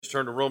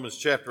Turn to Romans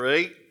chapter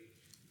 8.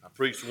 I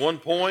preached one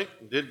point,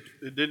 didn't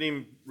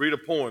even read a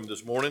poem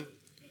this morning,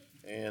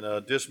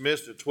 and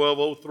dismissed at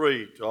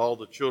 12:03 to all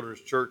the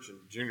children's church and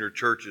junior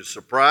churches.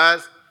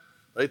 Surprise!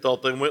 They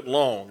thought they went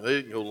long.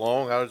 They didn't go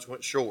long. I just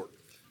went short.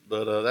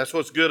 But that's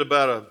what's good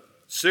about a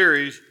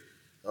series.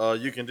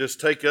 You can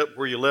just take up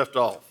where you left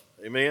off.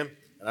 Amen?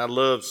 And I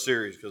love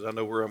series because I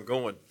know where I'm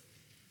going.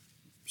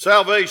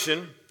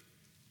 Salvation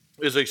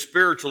is a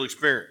spiritual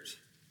experience.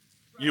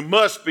 You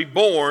must be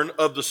born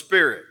of the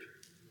Spirit,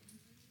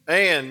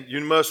 and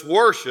you must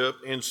worship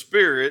in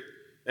spirit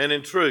and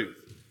in truth.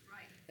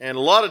 And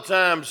a lot of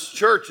times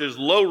churches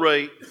low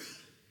rate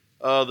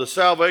the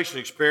salvation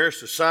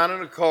experience to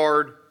signing a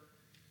card,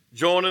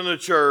 joining the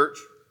church,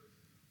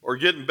 or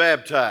getting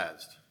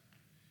baptized.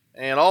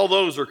 And all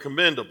those are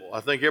commendable.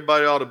 I think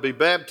everybody ought to be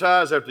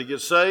baptized after they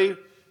get saved,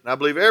 and I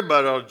believe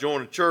everybody ought to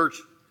join a church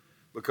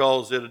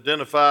because it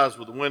identifies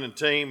with the winning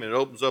team and it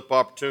opens up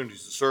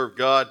opportunities to serve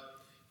God.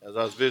 As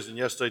I was visiting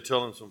yesterday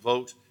telling some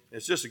folks,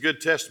 it's just a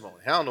good testimony.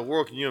 How in the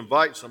world can you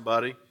invite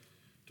somebody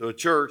to a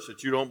church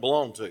that you don't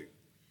belong to? If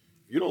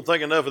you don't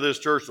think enough of this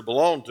church to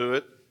belong to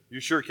it, you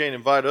sure can't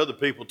invite other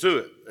people to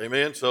it.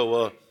 Amen?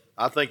 So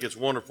I think it's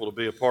wonderful to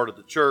be a part of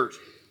the church.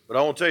 But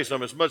I want to tell you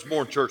something, it's much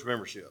more than church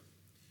membership.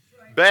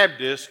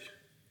 Baptists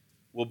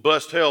will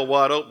bust hell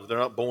wide open if they're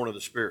not born of the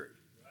Spirit.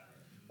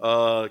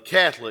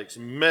 Catholics,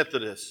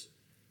 Methodists,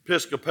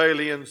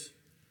 Episcopalians,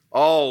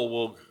 all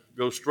will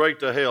go straight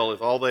to hell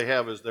if all they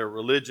have is their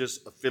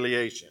religious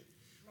affiliation.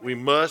 We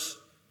must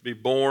be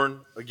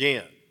born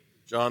again.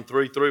 John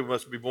 3:3, we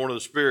must be born of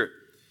the Spirit.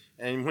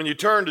 And when you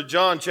turn to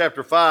John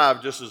chapter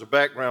 5, just as a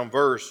background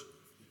verse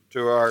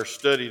to our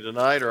study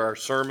tonight, or our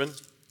sermon,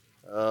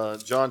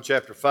 John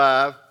chapter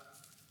 5,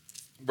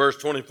 verse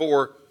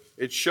 24,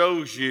 it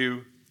shows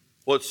you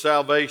what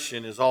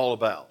salvation is all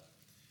about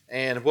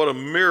and what a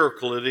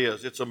miracle it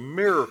is. It's a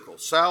miracle.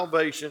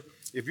 Salvation,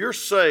 if you're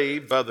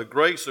saved by the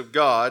grace of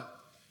God,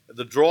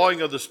 the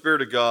drawing of the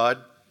Spirit of God,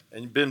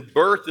 and been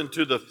birthed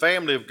into the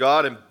family of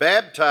God and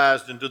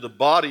baptized into the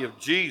body of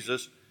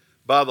Jesus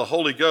by the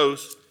Holy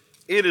Ghost,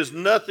 it is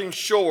nothing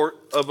short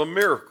of a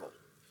miracle.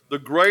 The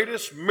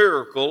greatest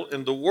miracle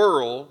in the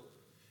world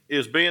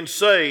is being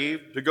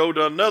saved to go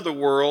to another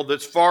world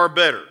that's far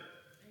better.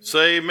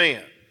 Say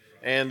amen.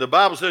 And the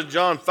Bible says,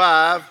 John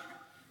 5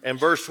 and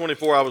verse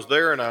 24, I was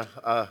there and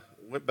I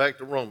went back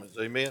to Romans.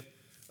 Amen.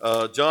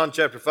 John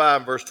chapter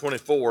 5 and verse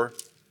 24,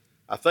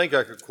 I think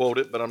I could quote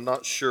it, but I'm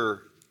not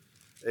sure.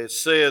 It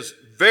says,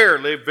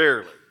 Verily,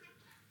 verily,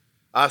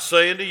 I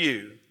say unto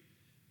you,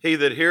 he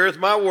that heareth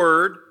my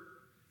word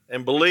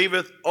and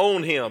believeth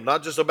on him,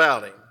 not just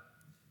about him,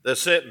 that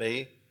sent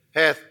me,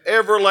 hath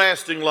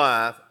everlasting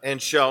life and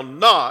shall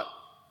not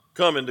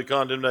come into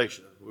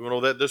condemnation. We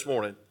know that this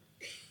morning.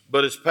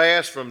 But it's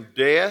passed from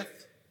death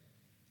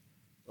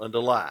unto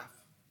life.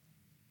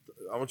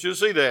 I want you to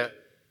see that.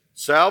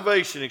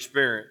 Salvation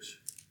experience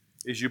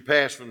is you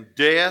pass from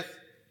death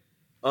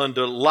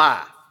unto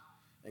life.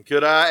 And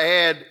could I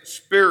add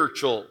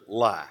spiritual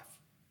life?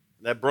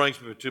 And that brings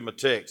me to my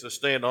text. Let's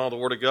stand on the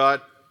Word of God,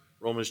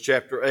 Romans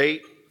chapter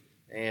 8,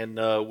 and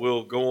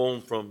we'll go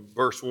on from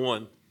verse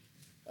 1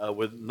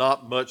 with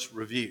not much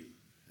review.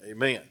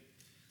 Amen.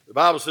 The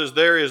Bible says,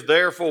 There is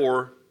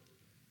therefore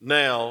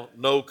now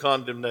no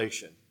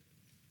condemnation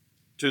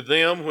to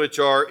them which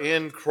are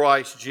in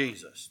Christ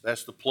Jesus.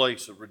 That's the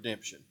place of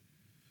redemption.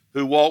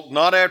 Who walk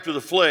not after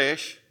the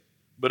flesh,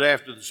 but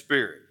after the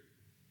Spirit.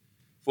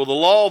 For the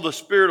law of the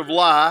Spirit of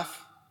life,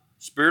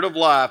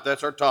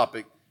 that's our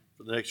topic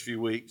for the next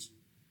few weeks.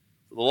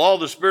 For the law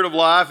of the Spirit of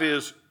life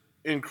is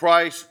in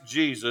Christ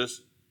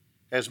Jesus,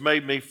 has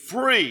made me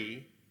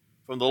free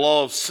from the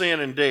law of sin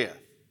and death.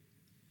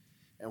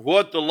 And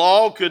what the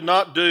law could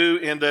not do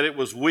in that it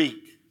was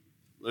weak,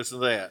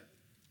 listen to that,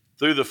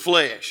 through the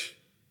flesh,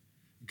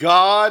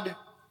 God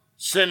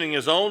sending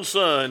his own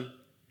Son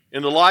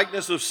in the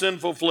likeness of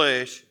sinful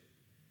flesh,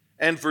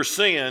 and for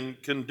sin,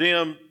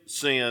 condemned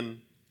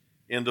sin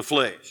in the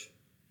flesh,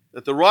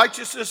 that the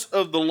righteousness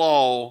of the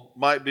law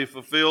might be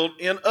fulfilled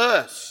in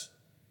us,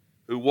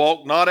 who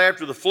walk not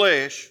after the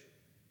flesh,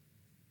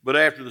 but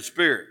after the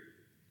Spirit.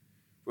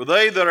 For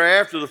they that are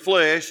after the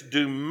flesh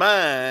do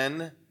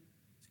mind,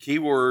 key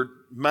word,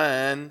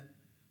 mind,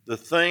 the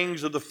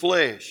things of the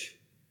flesh.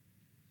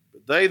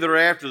 But they that are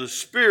after the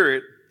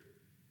Spirit,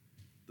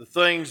 the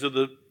things of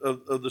the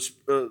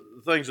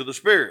things of the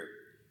Spirit.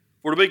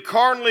 For to be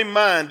carnally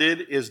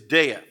minded is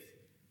death,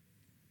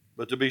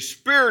 but to be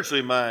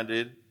spiritually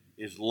minded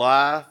is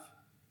life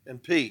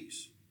and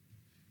peace.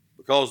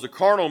 Because the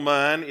carnal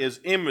mind is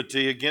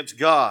enmity against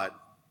God,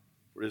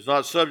 for it is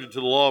not subject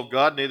to the law of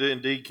God, neither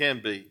indeed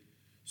can be.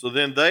 So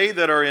then they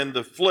that are in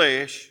the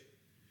flesh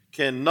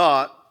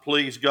cannot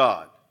please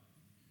God.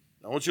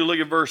 Now I want you to look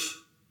at verse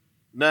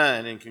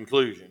 9 in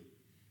conclusion.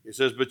 It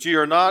says, But ye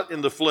are not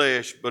in the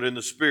flesh, but in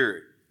the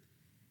Spirit,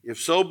 if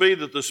so be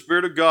that the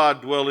Spirit of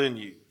God dwell in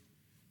you.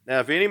 Now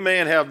if any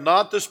man have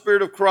not the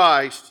Spirit of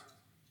Christ,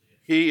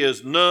 he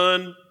is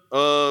none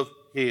of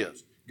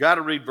his. Got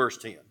to read verse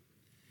 10.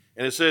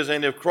 And it says,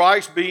 And if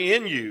Christ be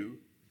in you,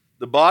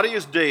 The body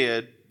is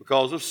dead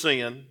because of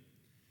sin,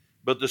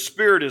 but the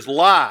spirit is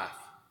life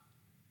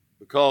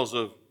because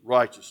of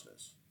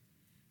righteousness.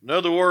 In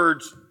other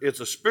words, it's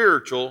a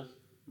spiritual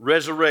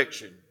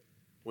resurrection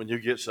when you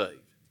get saved.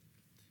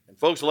 And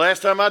folks, the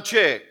last time I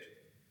checked,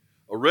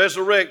 a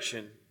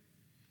resurrection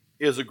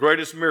is the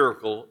greatest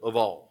miracle of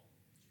all.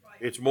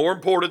 It's more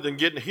important than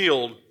getting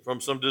healed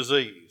from some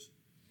disease.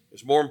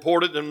 It's more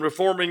important than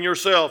reforming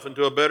yourself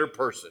into a better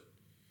person.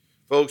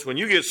 Folks, when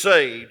you get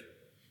saved,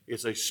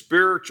 it's a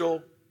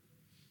spiritual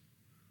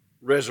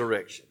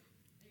resurrection.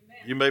 Amen.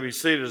 You may be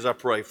seated as I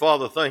pray.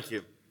 Father, thank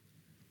you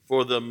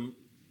for the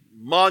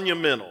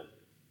monumental,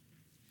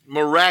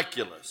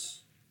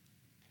 miraculous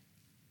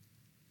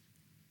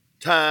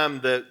time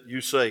that you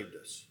saved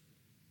us.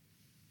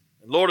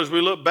 And Lord, as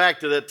we look back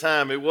to that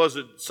time, it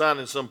wasn't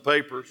signing some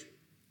papers,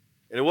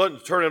 and it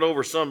wasn't turning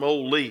over some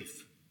old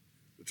leaf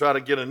to try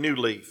to get a new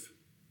leaf.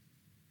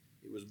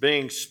 It was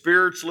being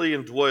spiritually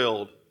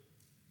indwelled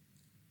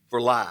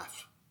for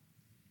life,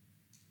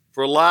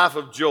 for a life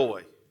of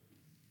joy,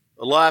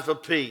 a life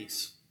of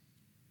peace,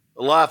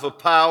 a life of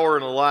power,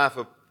 and a life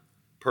of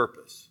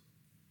purpose.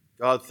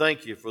 God,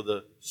 thank you for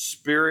the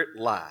spirit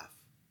life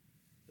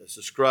that's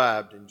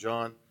described in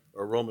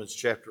Romans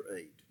chapter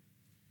 8.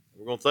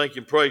 We're going to thank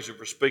you and praise you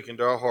for speaking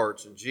to our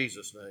hearts in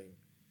Jesus' name.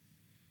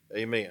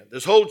 Amen.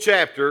 This whole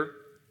chapter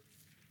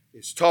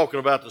is talking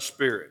about the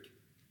Spirit.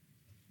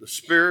 The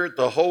Spirit,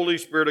 the Holy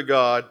Spirit of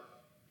God,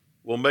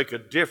 will make a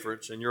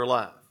difference in your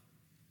life.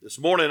 This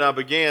morning I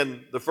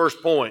began the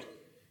first point,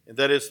 and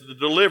that is the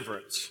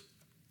deliverance.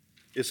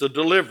 It's a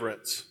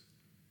deliverance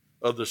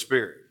of the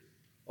Spirit.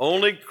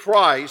 Only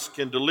Christ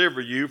can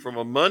deliver you from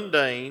a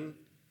mundane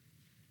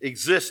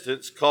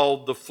existence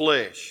called the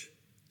flesh.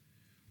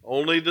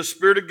 Only the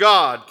Spirit of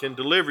God can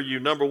deliver you,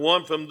 number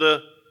one, from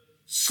the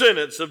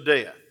sentence of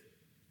death.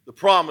 The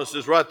promise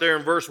is right there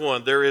in verse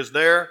 1. There is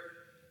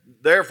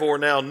therefore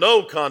now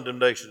no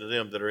condemnation to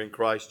them that are in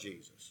Christ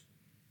Jesus.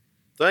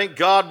 Thank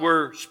God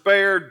we're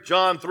spared,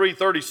 John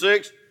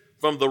 3:36,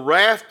 from the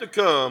wrath to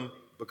come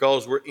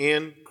because we're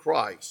in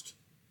Christ.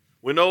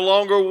 We no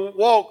longer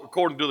walk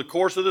according to the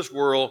course of this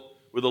world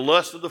with the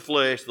lust of the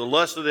flesh, the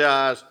lust of the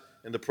eyes,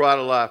 and the pride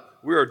of life.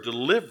 We are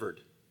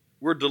delivered.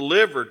 We're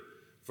delivered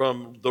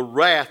from the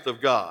wrath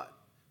of God.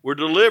 We're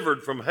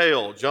delivered from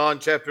hell. John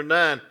chapter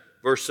 9,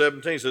 verse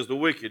 17 says, the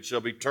wicked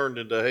shall be turned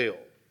into hell.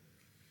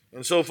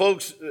 And so,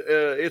 folks,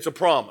 it's a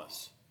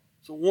promise.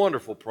 It's a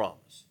wonderful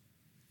promise.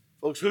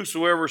 Folks,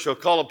 whosoever shall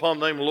call upon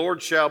the name of the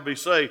Lord shall be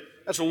saved.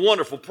 That's a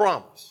wonderful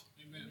promise.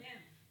 Amen.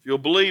 If you'll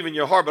believe in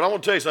your heart. But I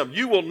want to tell you something.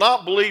 You will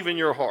not believe in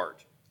your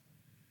heart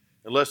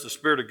unless the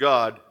Spirit of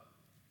God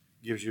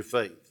gives you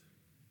faith.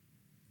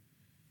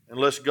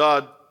 Unless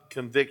God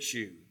convicts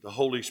you. The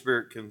Holy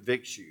Spirit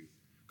convicts you.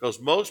 Because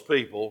most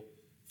people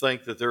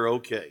think that they're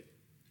okay.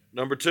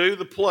 Number two,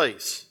 the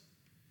place.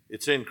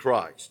 It's in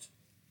Christ.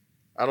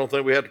 I don't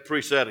think we have to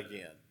preach that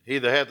again. He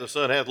that hath the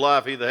Son hath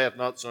life. He that hath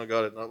not the Son of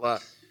God hath not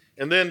life.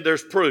 And then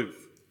there's proof.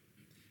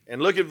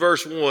 And look at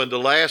verse 1, the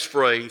last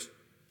phrase.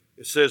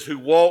 It says, who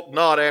walk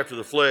not after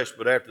the flesh,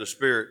 but after the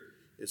Spirit.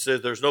 It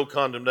says there's no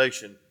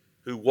condemnation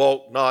who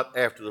walk not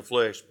after the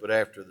flesh, but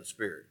after the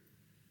Spirit.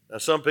 Now,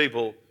 some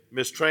people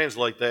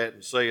mistranslate that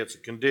and say it's a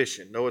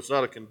condition. No, it's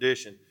not a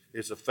condition.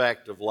 It's a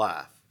fact of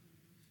life.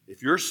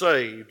 If you're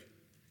saved,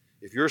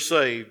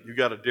 you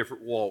got a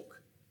different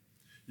walk.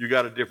 You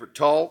got a different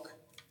talk.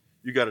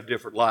 You got a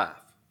different life.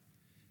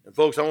 And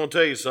folks, I want to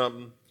tell you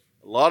something.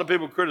 A lot of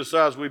people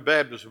criticize we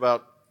Baptists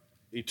about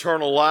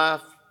eternal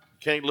life. You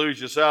can't lose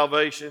your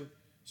salvation.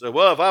 Say,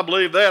 well, if I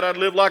believe that, I'd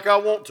live like I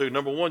want to.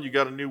 Number one, you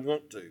got a new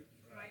want to.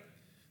 Right.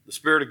 The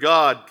Spirit of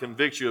God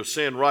convicts you of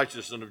sin,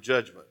 righteousness, and of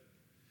judgment.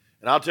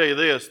 And I'll tell you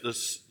this, the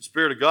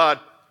Spirit of God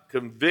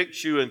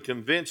convicts you and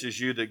convinces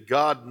you that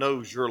God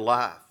knows your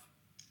life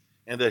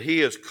and that He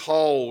has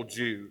called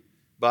you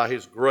by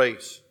His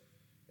grace.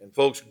 And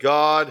folks,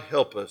 God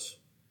help us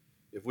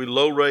if we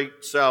low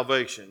rate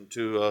salvation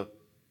to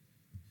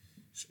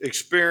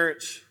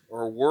experience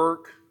or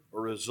work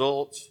or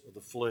results of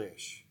the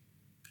flesh.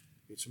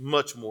 It's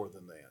much more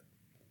than that.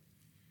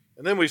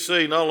 And then we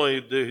see not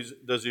only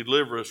does He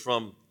deliver us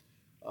from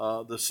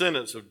the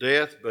sentence of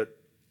death, but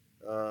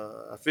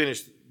I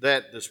finished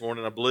that this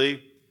morning, I believe.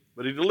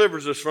 But He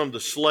delivers us from the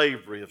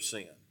slavery of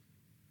sin.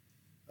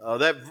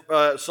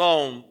 That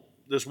song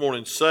this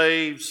morning,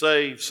 Save,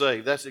 Save,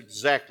 Save, that's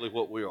exactly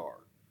what we are.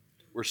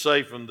 We're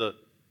saved from the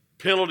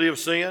penalty of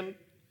sin.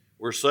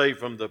 We're saved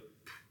from the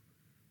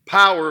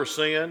power of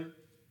sin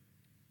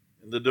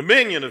and the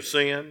dominion of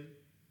sin.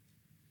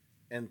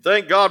 And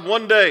thank God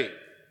one day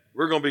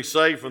we're going to be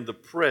saved from the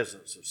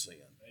presence of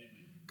sin.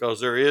 Because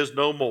there is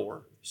no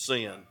more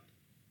sin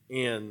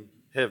in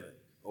heaven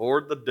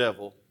or the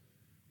devil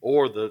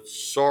or the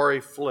sorry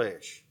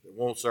flesh that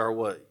wants our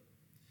way.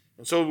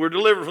 And so we're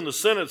delivered from the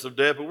sentence of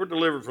death, but we're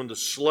delivered from the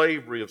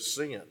slavery of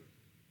sin.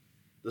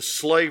 The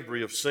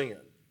slavery of sin.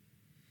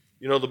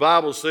 You know, the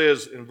Bible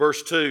says in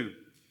verse 2,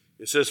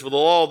 it says, for the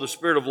law of the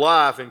Spirit of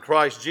life in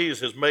Christ Jesus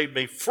has made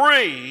me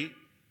free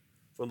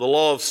from the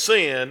law of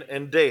sin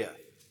and death.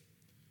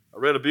 I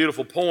read a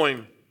beautiful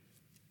poem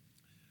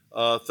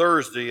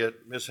Thursday at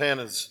Miss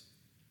Hannah's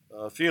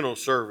funeral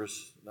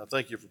service, and I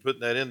thank you for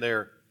putting that in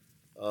there,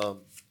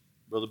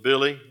 Brother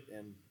Billy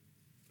and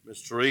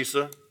Miss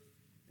Teresa.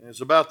 And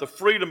it's about the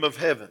freedom of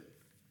heaven.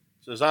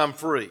 It says, I'm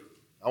free.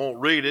 I won't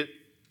read it,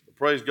 but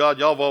praise God,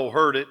 y'all have all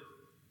heard it.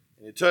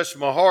 And it touched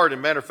my heart.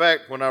 And matter of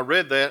fact, when I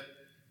read that,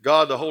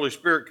 God, the Holy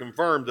Spirit,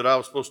 confirmed that I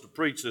was supposed to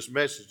preach this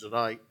message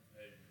tonight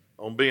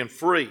on being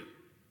free.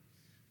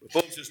 But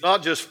folks, it's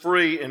not just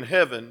free in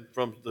heaven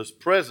from the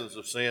presence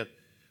of sin,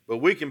 but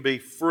we can be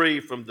free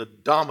from the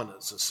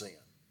dominance of sin.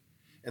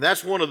 And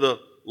that's one of the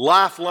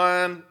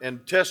lifeline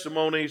and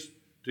testimonies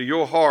to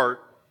your heart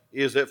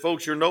is that,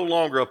 folks, you're no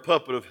longer a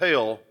puppet of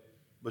hell,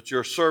 but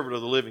you're a servant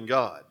of the living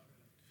God.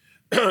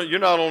 You're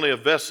not only a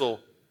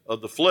vessel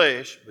of the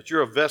flesh, but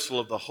you're a vessel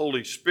of the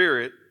Holy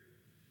Spirit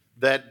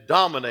that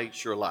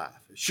dominates your life.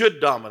 It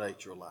should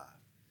dominate your life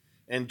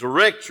and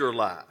direct your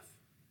life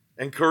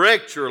and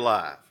correct your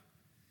life.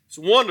 It's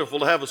wonderful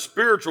to have a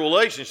spiritual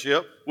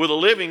relationship with a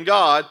living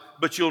God,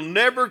 but you'll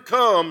never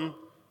come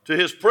to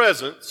his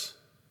presence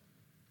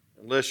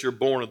unless you're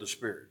born of the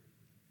Spirit.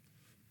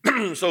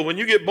 So when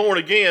you get born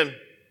again,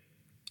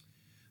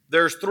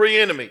 there's three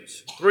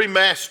enemies, three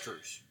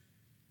masters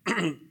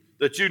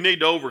that you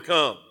need to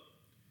overcome,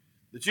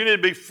 that you need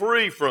to be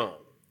free from.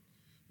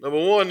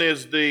 Number one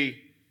is the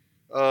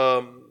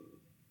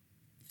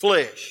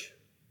flesh.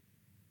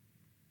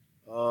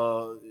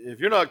 If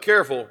you're not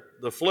careful,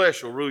 the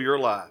flesh will rule your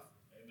life.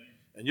 Amen.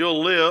 And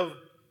you'll live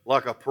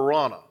like a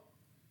piranha,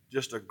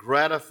 just to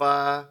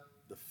gratify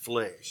the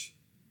flesh.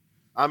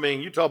 I mean,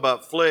 you talk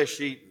about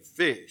flesh eating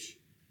fish.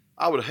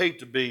 I would hate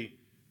to be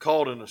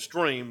caught in a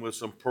stream with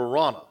some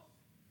piranha.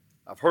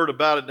 I've heard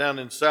about it down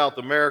in South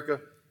America,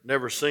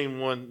 never seen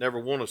one, never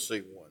want to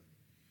see one.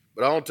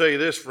 But I want to tell you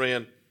this,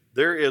 friend,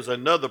 there is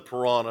another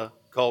piranha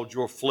called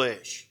your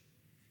flesh.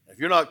 If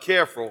you're not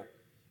careful,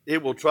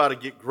 it will try to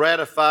get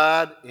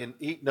gratified in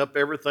eating up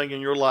everything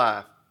in your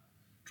life,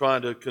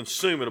 trying to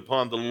consume it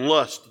upon the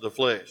lust of the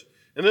flesh.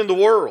 And then the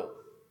world.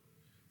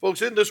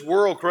 Folks, isn't this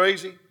world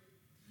crazy?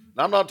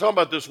 Now, I'm not talking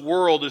about this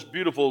world, this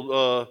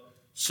beautiful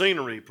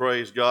scenery,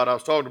 praise God. I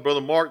was talking to Brother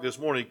Mark this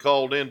morning. He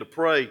called in to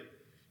pray,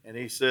 and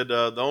he said,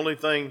 the only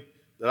thing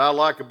that I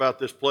like about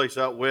this place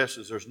out west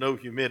is there's no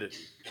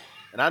humidity.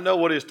 And I know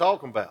what he's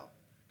talking about.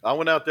 I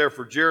went out there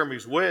for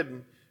Jeremy's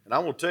wedding, and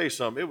I'm going to tell you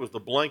something. It was the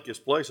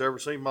blankest place I ever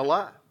seen in my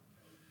life.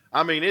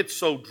 I mean, it's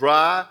so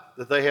dry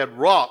that they had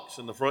rocks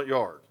in the front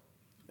yard,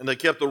 and they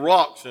kept the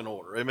rocks in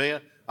order.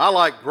 Amen. I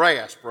like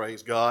grass,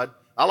 praise God.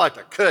 I like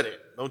to cut it,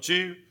 don't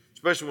you?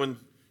 Especially when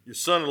your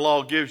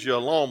son-in-law gives you a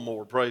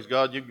lawnmower, praise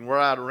God. You can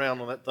ride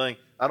around on that thing.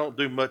 I don't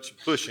do much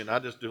pushing. I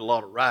just do a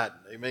lot of riding,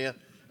 amen.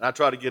 And I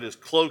try to get as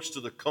close to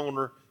the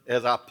corner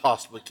as I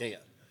possibly can.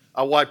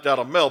 I wiped out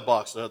a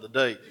mailbox the other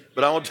day.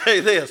 But I want to tell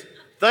you this.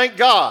 Thank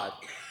God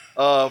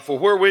for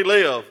where we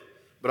live.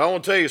 But I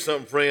want to tell you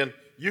something, friend.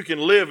 You can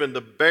live in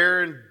the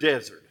barren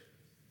desert.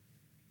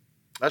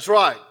 That's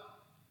right.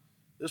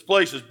 This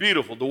place is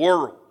beautiful, the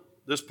world.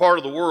 This part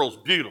of the world is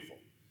beautiful.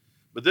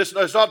 But it's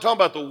not talking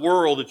about the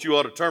world that you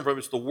ought to turn from.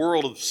 It's the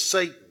world of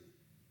Satan.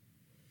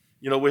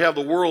 You know, we have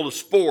the world of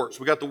sports.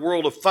 We got the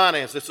world of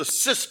finance. It's a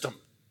system.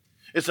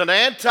 It's an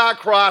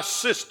antichrist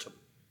system.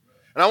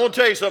 And I want to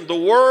tell you something.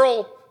 The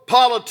world,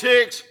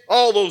 politics,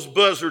 all those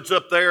buzzards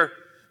up there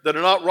that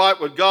are not right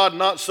with God,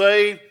 not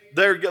saved,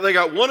 they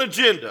got one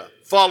agenda.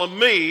 Follow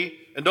me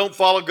and don't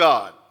follow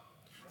God.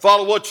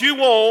 Follow what you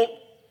want,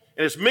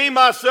 and it's me,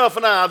 myself,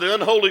 and I, the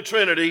unholy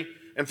trinity.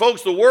 And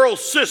folks, the world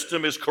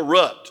system is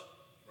corrupt.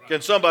 Can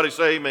somebody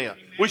say amen?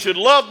 We should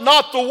love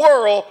not the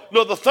world,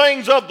 nor the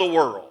things of the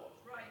world.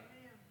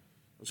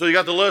 So you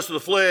got the lust of the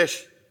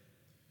flesh,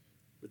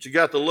 but you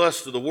got the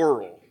lust of the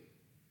world.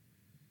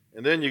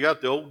 And then you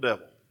got the old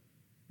devil.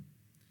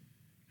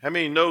 How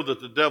many know that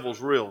the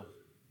devil's real?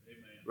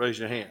 Amen. Raise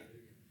your hand.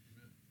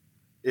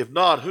 If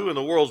not, who in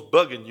the world's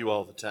bugging you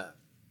all the time?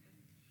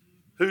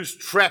 Who's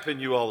trapping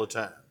you all the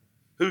time?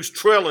 Who's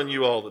trailing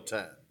you all the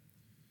time?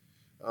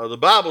 The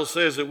Bible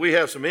says that we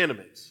have some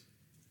enemies.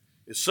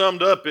 It's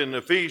summed up in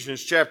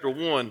Ephesians chapter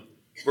 1,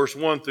 verse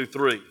 1 through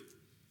 3.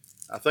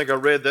 I think I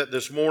read that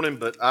this morning,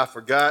 but I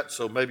forgot,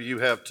 so maybe you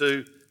have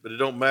too, but it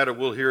don't matter.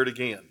 We'll hear it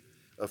again.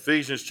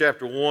 Ephesians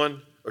chapter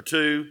 1 or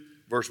 2,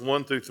 verse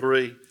 1 through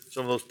 3,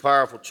 some of those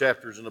powerful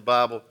chapters in the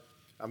Bible.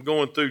 I'm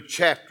going through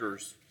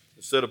chapters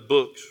instead of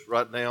books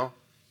right now,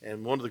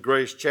 and one of the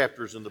greatest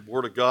chapters in the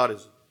Word of God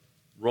is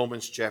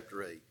Romans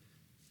chapter 8.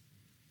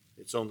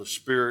 It's on the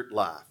spirit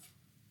life.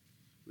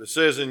 It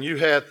says, and you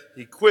hath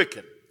he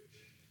quickened,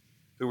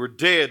 who were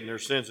dead in their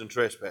sins and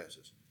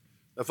trespasses.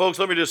 Now, folks,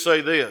 let me just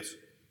say this.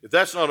 If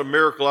that's not a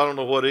miracle, I don't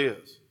know what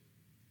is.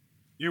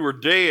 You were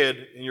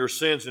dead in your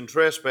sins and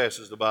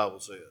trespasses, the Bible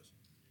says.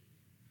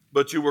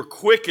 But you were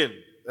quickened.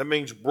 That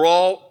means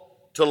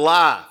brought to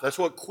life. That's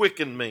what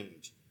quicken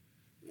means.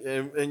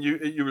 And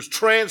you was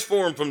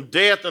transformed from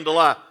death into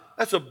life.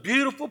 That's a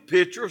beautiful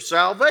picture of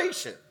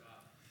salvation.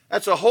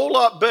 That's a whole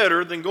lot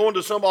better than going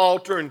to some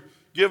altar and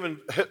giving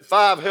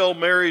 5 Hail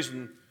Marys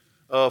and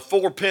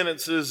 4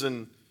 penances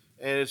and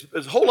And it's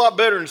a whole lot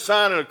better than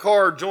signing a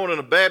card, joining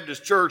a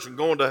Baptist church, and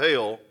going to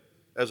hell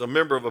as a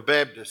member of a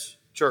Baptist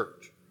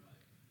church.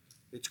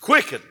 It's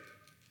quickened.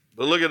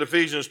 But look at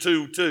Ephesians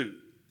 2:2.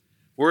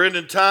 Wherein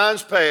in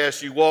times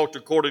past you walked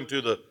according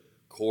to the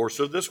course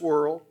of this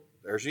world.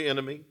 There's your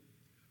enemy.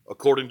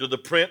 According to the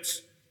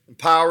prince and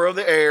power of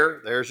the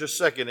air. There's your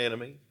second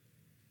enemy.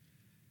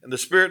 And the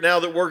spirit now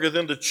that worketh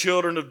in the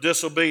children of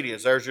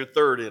disobedience. There's your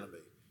third enemy.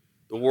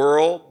 The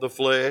world, the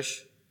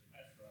flesh,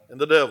 and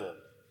the devil.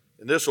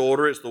 In this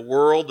order, it's the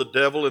world, the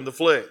devil, and the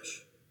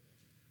flesh.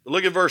 But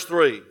look at verse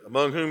 3.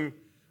 Among whom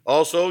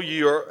also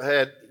you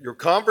had your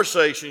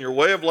conversation, your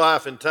way of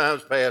life in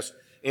times past,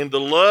 in the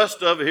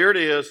lust of, here it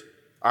is,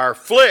 our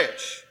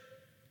flesh,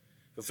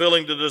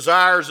 fulfilling the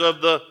desires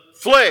of the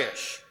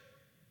flesh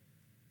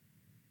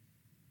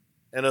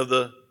and of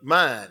the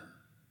mind.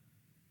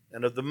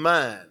 And of the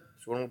mind.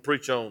 That's what I'm going to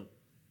preach on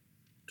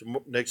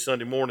next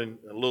Sunday morning,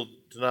 a little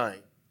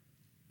tonight.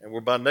 And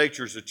we're by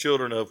nature the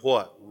children of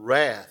what?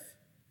 Wrath,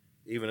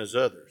 even as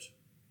others.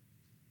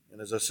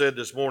 And as I said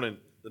this morning,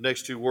 the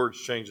next two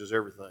words changes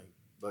everything.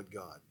 But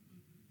God.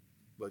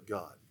 But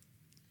God.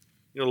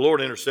 You know, the Lord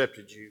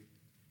intercepted you.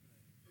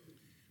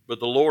 But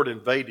the Lord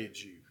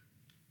invaded you.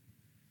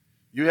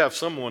 You have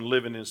someone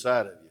living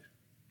inside of you.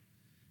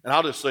 And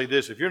I'll just say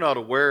this, if you're not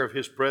aware of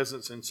his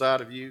presence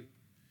inside of you,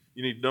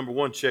 you need, number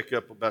one, check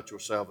up about your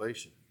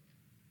salvation.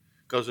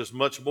 Because it's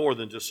much more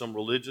than just some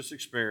religious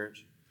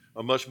experience,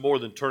 or much more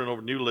than turning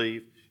over a new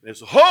leaf. And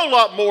it's a whole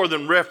lot more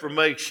than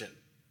reformation.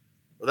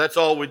 Well, that's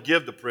all we'd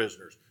give the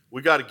prisoners.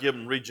 We got to give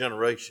them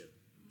regeneration.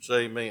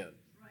 Say amen.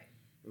 Right.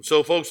 And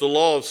so, folks, the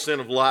law of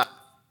sin of life.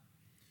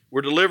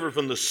 We're delivered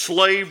from the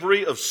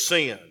slavery of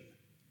sin.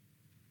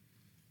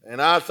 And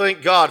I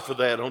thank God for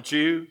that, don't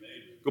you?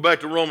 Go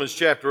back to Romans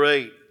chapter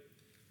 8.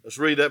 Let's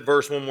read that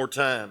verse one more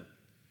time.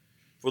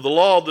 For the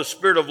law of the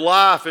Spirit of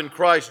life in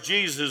Christ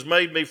Jesus has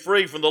made me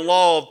free from the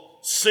law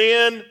of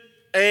sin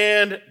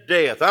and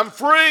death. I'm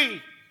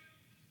free.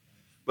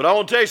 But I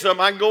want to tell you something.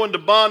 I can go into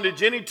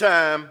bondage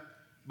anytime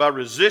by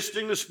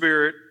resisting the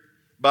Spirit,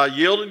 by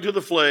yielding to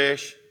the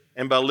flesh,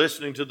 and by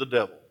listening to the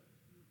devil.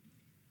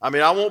 I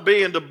mean, I won't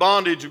be in the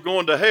bondage of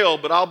going to hell,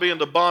 but I'll be in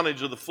the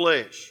bondage of the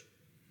flesh.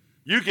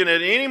 You can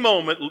at any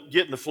moment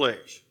get in the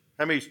flesh.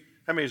 How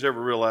many's ever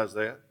realized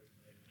that?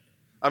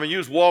 I mean, you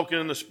was walking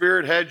in the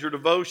Spirit, had your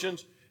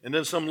devotions, and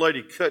then some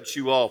lady cuts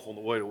you off on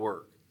the way to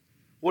work.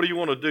 What do you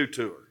want to do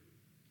to her?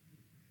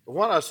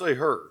 Why do I say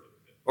her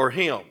or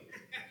him?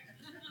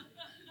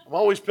 I'm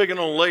always picking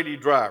on lady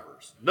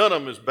drivers. None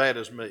of them as bad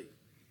as me.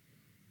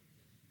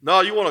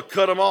 No, you want to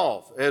cut them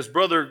off. As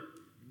Brother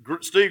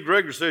Steve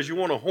Gregory says, you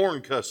want to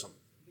horn cuss them.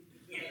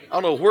 I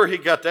don't know where he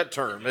got that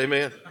term,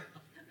 amen.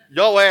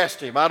 Y'all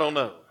asked him, I don't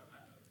know.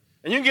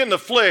 And you can get in the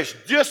flesh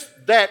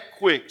just that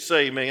quick,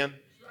 say amen.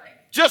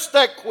 Just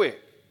that quick.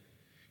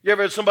 You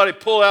ever had somebody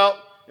pull out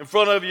in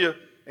front of you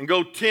and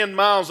go 10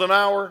 miles an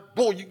hour?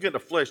 Boy, you can get in the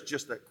flesh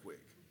just that quick.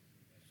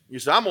 You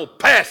say, I'm going to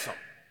pass them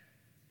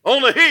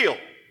on the hill.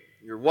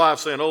 Your wife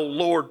saying, oh,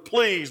 Lord,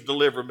 please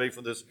deliver me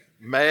from this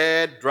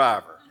mad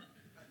driver.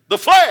 The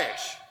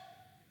flesh.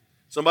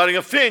 Somebody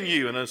offend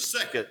you, and in a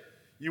second,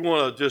 you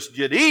want to just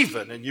get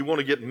even, and you want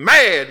to get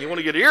mad, you want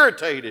to get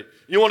irritated,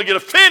 you want to get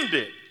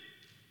offended.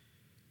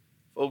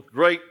 Folks,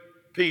 great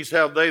peace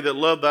have they that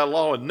love thy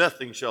law, and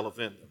nothing shall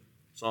offend them.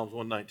 Psalms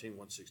 119,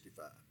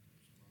 165.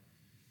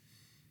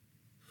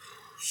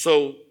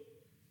 So,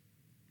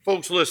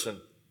 folks, listen.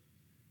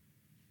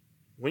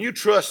 When you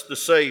trust the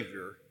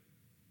Savior,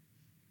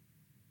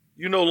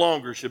 you no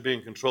longer should be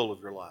in control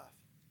of your life.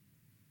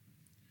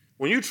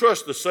 When you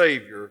trust the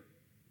Savior,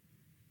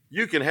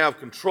 you can have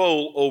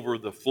control over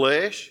the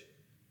flesh,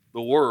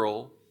 the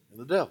world, and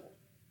the devil.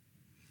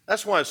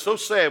 That's why it's so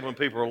sad when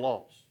people are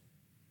lost.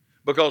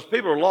 Because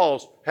people are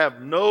lost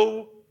have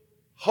no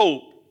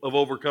hope of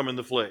overcoming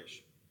the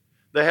flesh.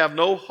 They have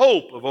no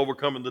hope of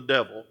overcoming the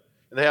devil.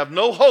 And they have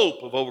no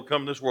hope of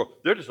overcoming this world.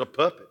 They're just a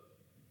puppet.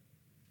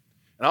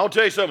 And I'll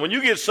tell you something. When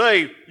you get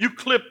saved, you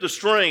clip the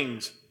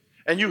strings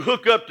and you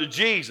hook up to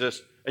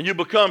Jesus and you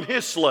become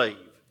his slave.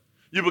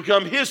 You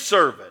become his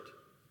servant.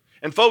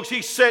 And folks,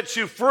 he sets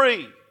you free.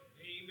 Amen.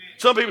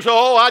 Some people say,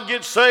 oh, I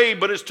get saved,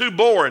 but it's too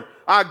boring.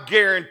 I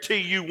guarantee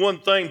you one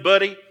thing,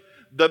 buddy,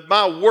 that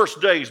my worst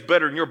day is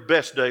better than your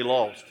best day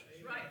lost.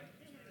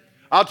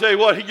 I'll tell you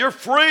what, you're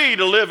free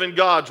to live in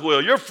God's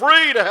will. You're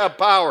free to have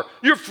power.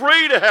 You're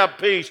free to have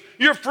peace.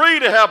 You're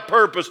free to have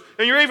purpose.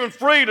 And you're even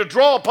free to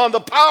draw upon the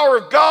power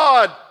of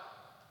God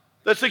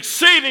that's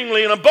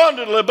exceedingly and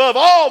abundantly above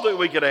all that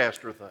we could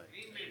ask or think.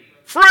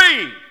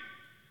 Free.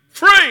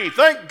 Free.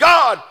 Thank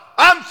God,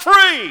 I'm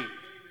free.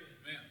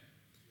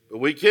 But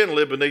we can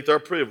live beneath our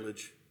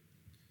privilege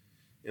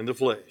in the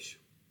flesh.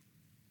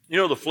 You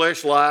know, the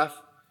flesh life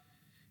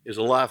is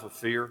a life of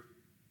fear.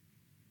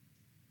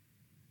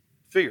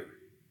 Fear.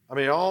 I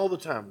mean, all the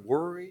time,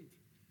 worried,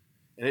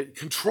 and it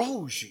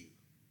controls you.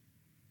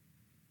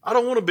 I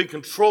don't want to be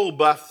controlled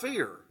by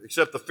fear,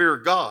 except the fear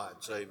of God,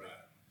 say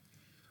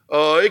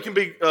amen. It can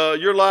be,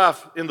 your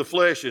life in the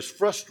flesh is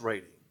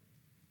frustrating.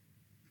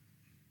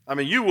 I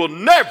mean, you will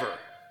never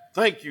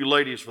Thank you,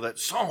 ladies, for that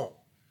song.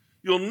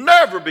 You'll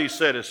never be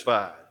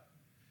satisfied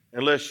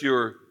unless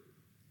you're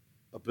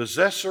a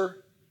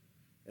possessor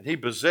and he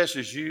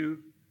possesses you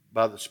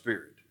by the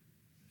Spirit.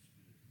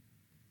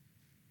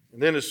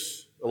 And then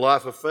it's a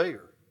life of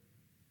failure.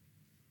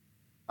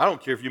 I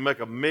don't care if you make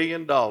 $1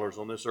 million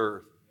on this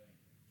earth.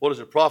 What does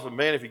it profit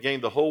man if he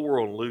gained the whole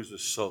world and lose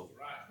his soul?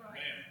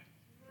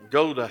 And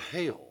go to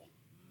hell.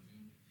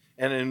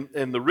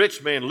 And the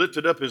rich man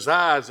lifted up his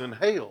eyes in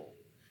hell.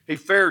 He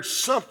fared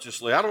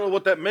sumptuously. I don't know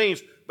what that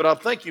means, but I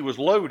think he was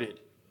loaded.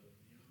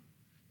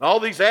 All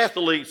these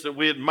athletes that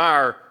we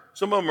admire,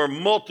 some of them are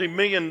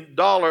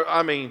multi-million-dollar.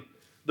 I mean,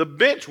 the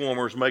bench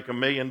warmers make $1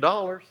 million.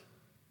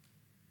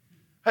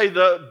 Hey,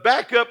 the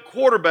backup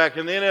quarterback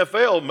in the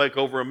NFL make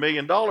over $1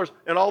 million,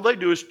 and all they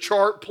do is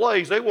chart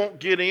plays. They won't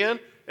get in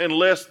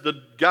unless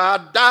the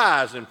guy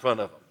dies in front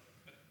of them.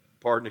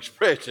 Pardon the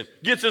expression.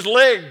 Gets his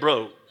leg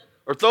broke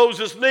or throws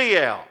his knee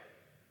out.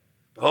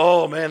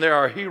 Oh, man, they're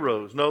our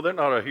heroes. No, they're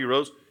not our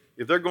heroes.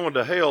 If they're going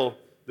to hell,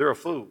 they're a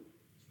fool.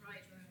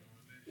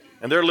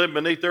 And they're living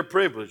beneath their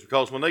privilege,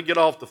 because when they get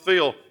off the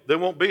field, they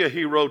won't be a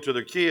hero to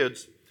their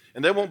kids,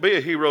 and they won't be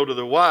a hero to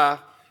their wife,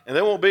 and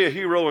they won't be a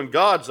hero in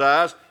God's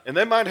eyes, and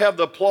they might have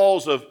the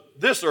applause of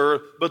this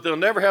earth, but they'll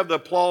never have the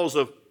applause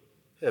of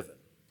heaven.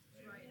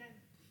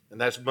 And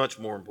that's much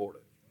more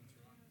important.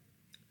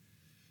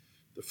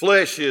 The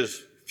flesh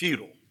is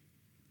futile.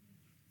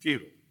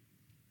 Futile.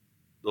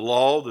 The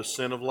law of the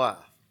sin of life.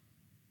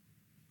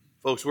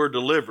 Folks, we're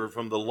delivered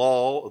from the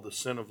law of the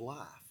sin of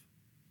life.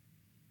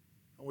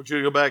 I want you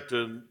to go back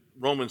to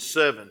Romans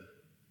 7,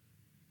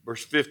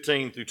 verse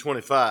 15 through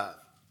 25.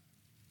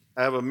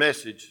 I have a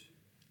message.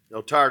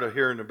 Y'all tired of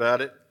hearing about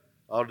it?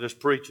 I'll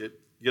just preach it.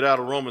 Get out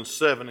of Romans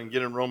 7 and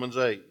get in Romans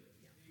 8.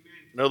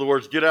 In other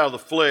words, get out of the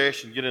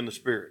flesh and get in the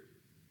Spirit.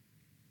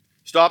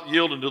 Stop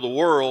yielding to the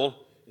world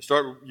and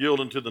start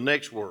yielding to the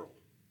next world.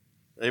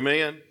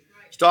 Amen?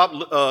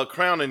 Stop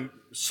crowning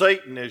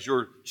Satan as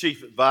your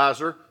chief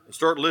advisor and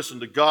start listening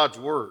to God's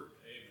word.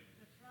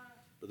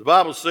 But the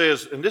Bible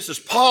says, and this is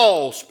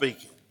Paul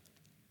speaking.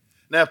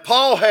 Now, if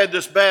Paul had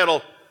this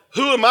battle,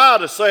 who am I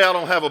to say I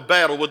don't have a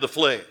battle with the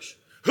flesh?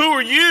 Who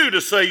are you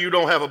to say you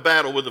don't have a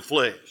battle with the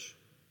flesh?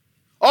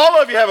 All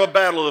of you have a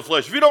battle with the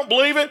flesh. If you don't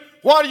believe it,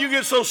 why do you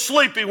get so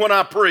sleepy when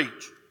I preach?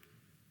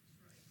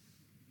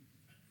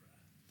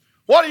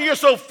 Why do you get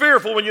so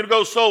fearful when you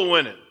go soul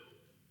winning?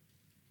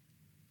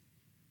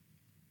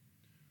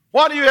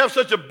 Why do you have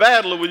such a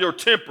battle with your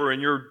temper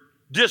and your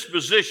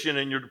disposition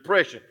and your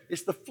depression?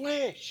 It's the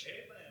flesh.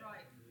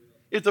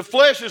 If the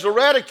flesh is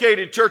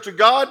eradicated, church of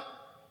God,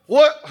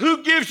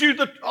 who gives you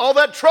all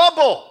that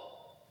trouble?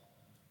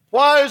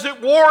 Why is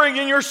it warring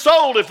in your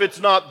soul if it's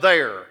not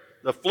there?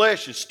 The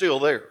flesh is still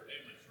there.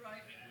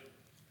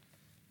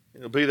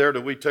 It'll be there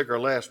till we take our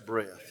last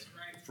breath,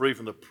 free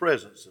from the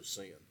presence of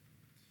sin.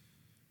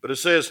 But it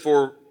says,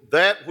 for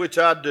that which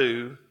I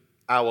do,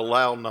 I will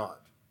allow not.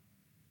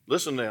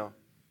 Listen now.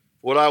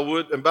 What I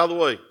would, and by the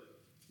way,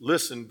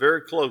 listen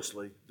very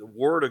closely. The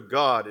Word of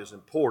God is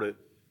important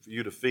for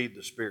you to feed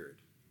the Spirit.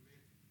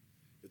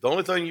 If the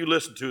only thing you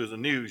listen to is the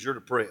news, you're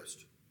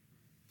depressed.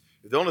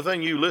 If the only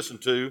thing you listen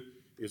to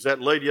is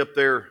that lady up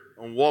there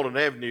on Walton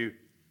Avenue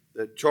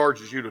that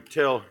charges you to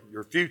tell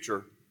your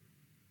future,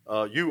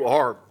 you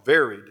are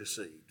very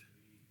deceived.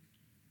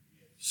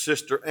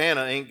 Sister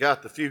Anna ain't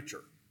got the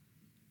future.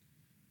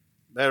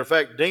 Matter of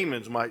fact,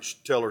 demons might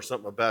tell her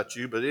something about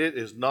you, but it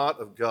is not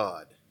of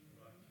God.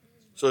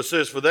 So it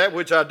says, for that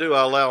which I do,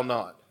 I allow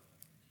not.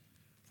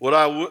 For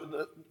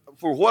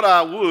what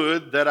I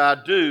would that I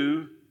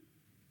do,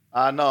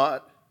 I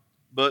not,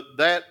 but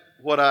that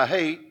what I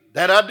hate,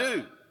 that I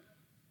do.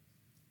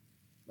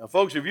 Now,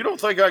 folks, if you don't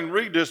think I can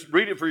read this,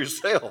 read it for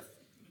yourself.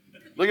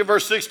 Look at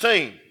verse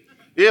 16.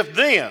 If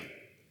then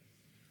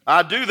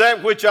I do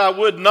that which I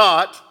would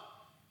not,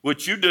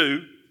 which you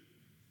do,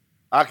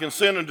 I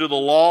consent unto the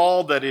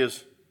law that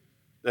is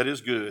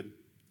good.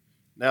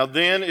 Now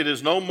then, it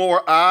is no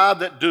more I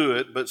that do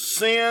it, but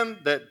sin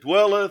that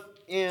dwelleth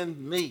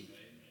in me.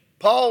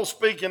 Paul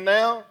speaking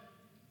now.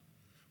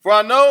 For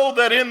I know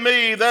that in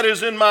me, that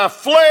is in my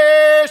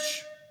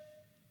flesh,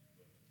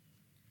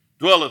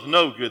 dwelleth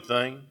no good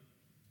thing.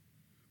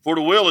 For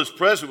the will is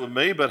present with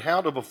me, but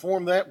how to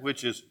perform that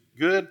which is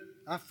good,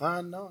 I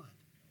find not.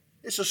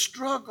 It's a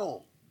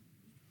struggle.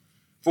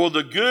 For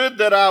the good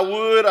that I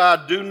would,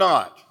 I do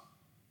not.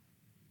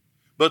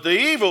 But the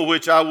evil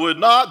which I would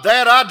not,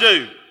 that I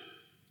do.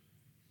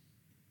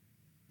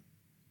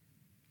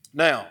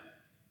 Now,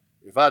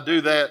 if I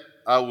do that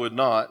I would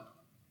not,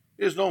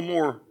 it is no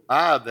more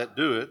I that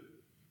do it,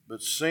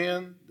 but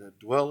sin that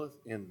dwelleth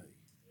in me.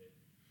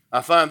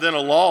 I find then a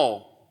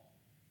law,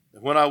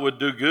 that when I would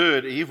do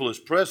good, evil is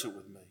present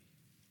with me.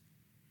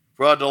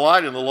 For I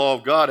delight in the law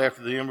of God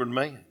after the inward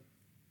man.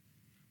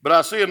 But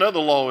I see another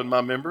law in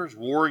my members,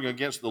 warring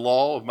against the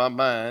law of my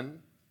mind.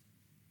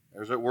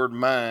 There's that word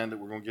mind that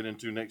we're going to get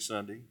into next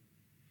Sunday.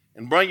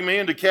 And bringing me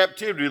into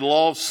captivity the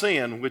law of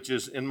sin, which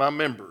is in my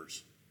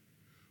members.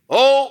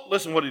 Oh,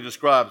 listen what he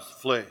describes the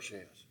flesh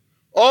as.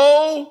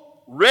 Oh,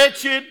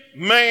 wretched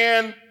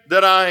man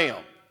that I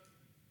am?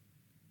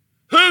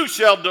 Who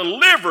shall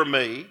deliver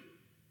me?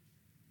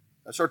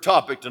 That's our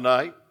topic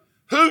tonight.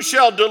 Who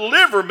shall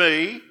deliver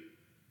me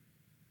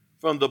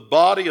from the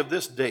body of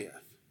this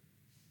death?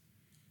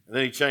 And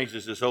then he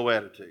changes his whole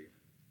attitude.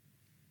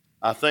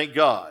 I thank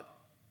God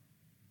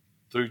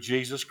through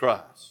Jesus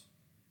Christ,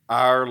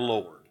 our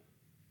Lord.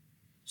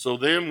 So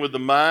then with the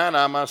mind,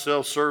 I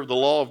myself serve the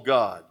law of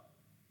God,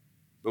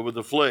 but with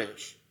the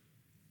flesh,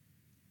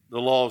 the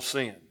law of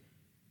sin.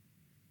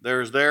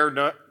 There is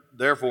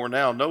therefore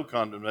now no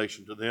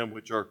condemnation to them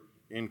which are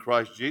in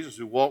Christ Jesus,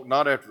 who walk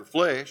not after the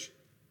flesh,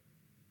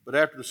 but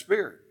after the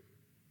Spirit.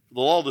 For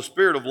the law of the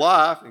Spirit of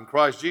life in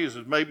Christ Jesus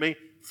has made me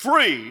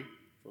free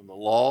from the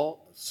law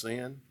of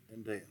sin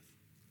and death.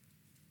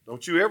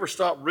 Don't you ever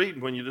stop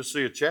reading when you just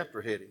see a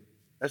chapter heading.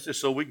 That's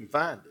just so we can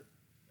find it.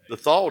 The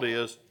thought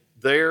is,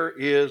 there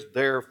is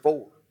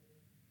therefore.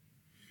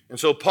 And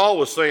so Paul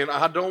was saying,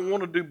 I don't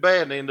want to do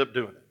bad, and I end up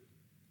doing it.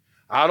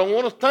 I don't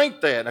want to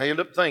think that, and I end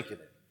up thinking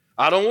it.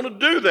 I don't want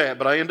to do that,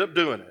 but I end up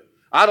doing it.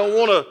 I don't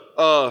want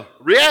to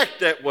react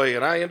that way,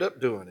 and I end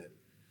up doing it.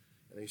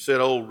 And he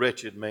said, oh,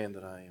 wretched man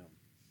that I am.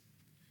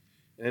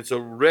 And it's a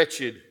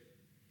wretched,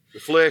 the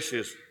flesh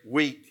is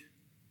weak.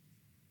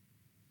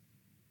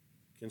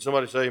 Can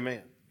somebody say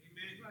amen?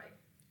 Amen.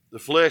 The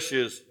flesh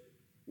is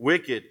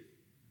wicked,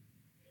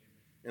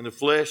 and the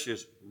flesh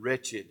is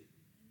wretched.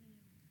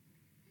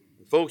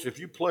 And folks, if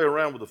you play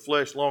around with the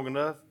flesh long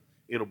enough,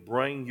 it'll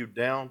bring you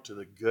down to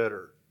the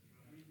gutter.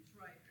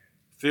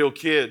 Phil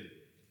Kidd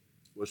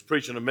was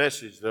preaching a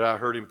message that I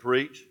heard him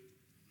preach.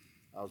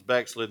 I was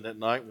backslidden that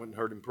night, went and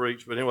heard him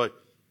preach. But anyway,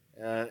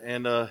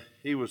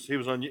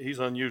 he's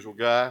an unusual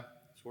guy,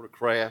 sort of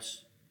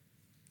crass,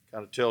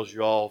 kind of tells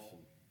you off.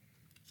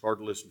 It's hard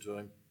to listen to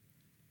him.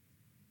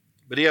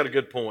 But he had a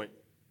good point.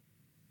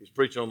 He's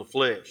preaching on the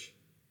flesh.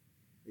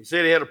 He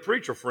said he had a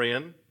preacher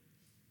friend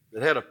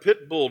that had a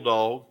pit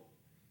bulldog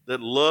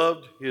that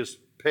loved his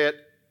pet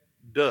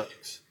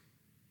ducks.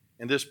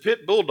 And this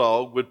pit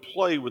bulldog would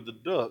play with the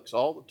ducks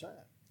all the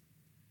time.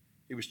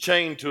 He was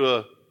chained to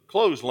a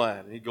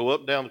clothesline, and he'd go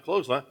up and down the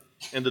clothesline,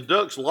 and the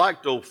ducks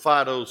liked old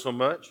Fido so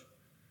much,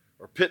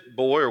 or Pit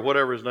Boy, or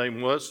whatever his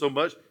name was, so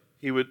much,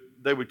 they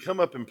would come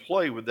up and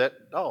play with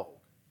that dog.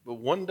 But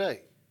one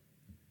day,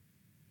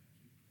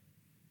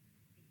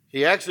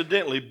 he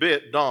accidentally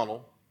bit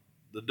Donald,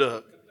 the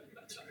duck,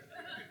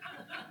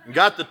 and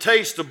got the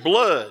taste of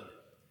blood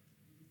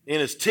in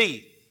his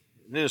teeth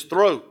and in his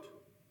throat.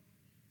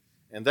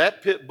 And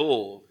that pit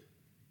bull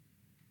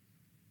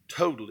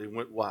totally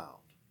went wild.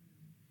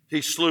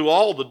 He slew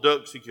all the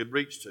ducks he could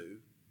reach to.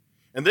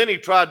 And then he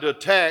tried to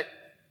attack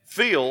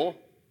Phil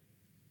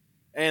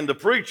and the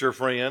preacher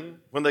friend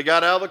when they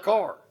got out of the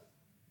car.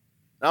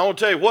 Now I want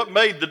to tell you what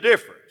made the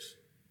difference.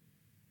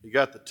 He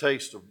got the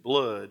taste of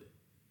blood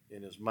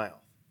in his mouth.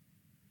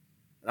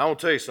 And I want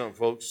to tell you something,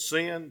 folks.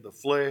 Sin, the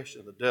flesh,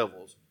 and the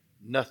devil's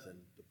nothing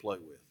to play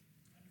with.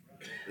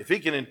 If he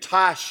can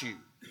entice you,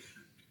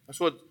 that's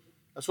what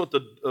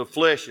the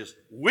flesh is.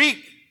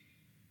 Weak.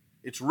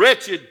 It's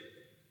wretched.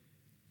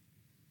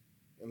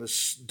 And the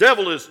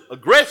devil is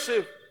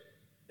aggressive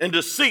and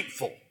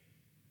deceitful.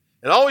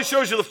 It always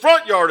shows you the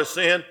front yard of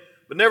sin,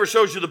 but never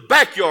shows you the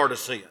backyard of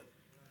sin.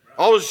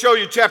 Always shows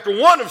you chapter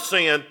 1 of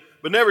sin,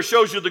 but never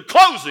shows you the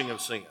closing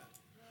of sin.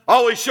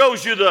 Always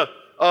shows you the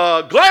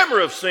glamour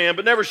of sin,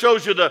 but never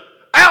shows you the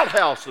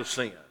outhouse of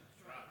sin.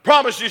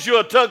 Promises you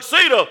a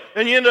tuxedo,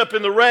 and you end up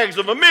in the rags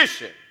of a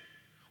mission,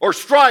 or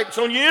stripes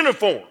on your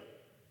uniform.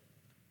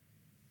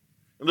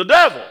 And the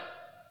devil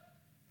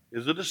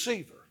is a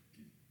deceiver.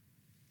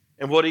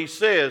 And what he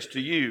says to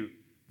you,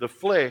 the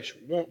flesh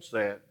wants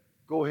that.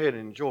 Go ahead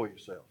and enjoy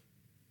yourself.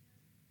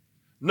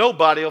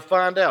 Nobody will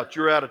find out.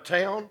 You're out of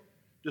town.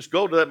 Just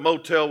go to that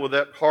motel with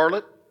that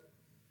harlot,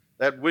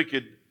 that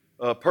wicked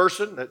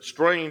person, that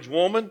strange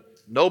woman.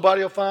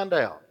 Nobody will find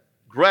out.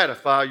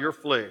 Gratify your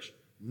flesh.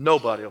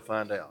 Nobody will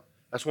find out.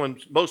 That's when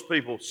most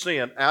people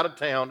sin out of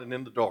town and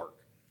in the dark.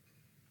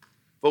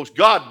 Folks,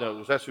 God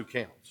knows that's who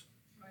counts.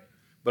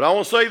 But I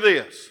want to say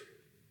this.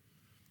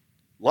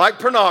 Like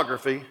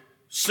pornography,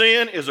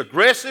 sin is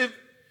aggressive,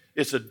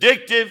 it's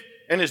addictive,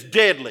 and it's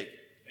deadly.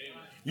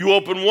 You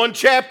open one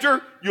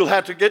chapter, you'll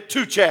have to get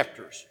 2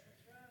 chapters.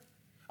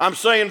 I'm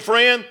saying,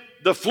 friend,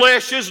 the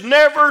flesh is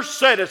never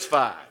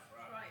satisfied.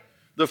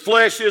 The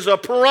flesh is a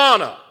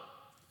piranha.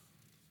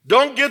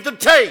 Don't get the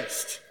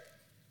taste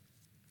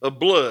of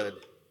blood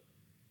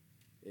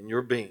in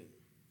your being.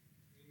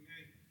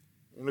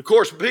 And of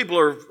course, people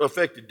are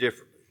affected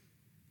differently.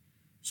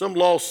 Some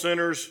lost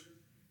sinners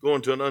go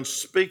into an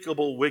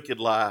unspeakable wicked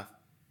life,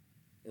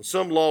 and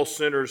some lost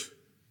sinners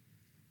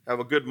have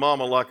a good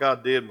mama like I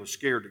did and was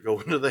scared to go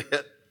into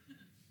that.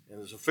 And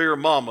there's a fear of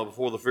mama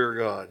before the fear of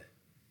God.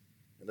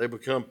 And they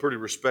become pretty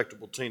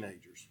respectable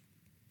teenagers.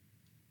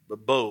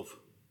 But both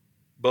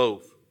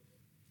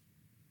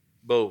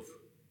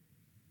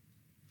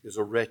is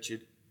a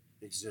wretched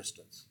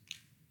existence.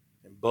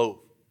 And both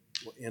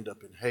will end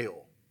up in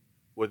hell,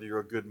 whether you're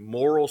a good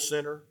moral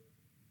sinner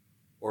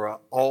or an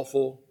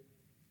awful,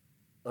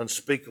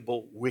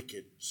 unspeakable,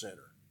 wicked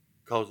sinner.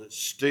 because it's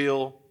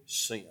still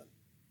sin.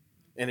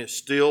 And it's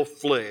still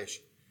flesh.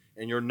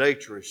 And your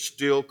nature is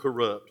still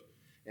corrupt.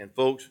 And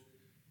folks,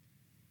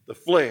 the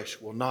flesh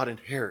will not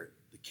inherit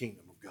the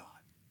kingdom of God.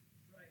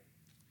 Right.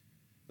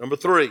 Number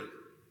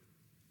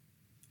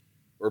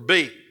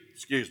B.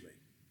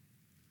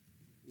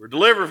 We're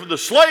delivered from the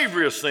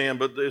slavery of sin,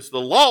 but it's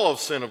the law of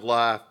sin of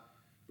life.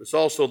 It's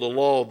also the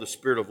law of the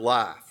Spirit of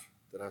life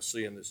that I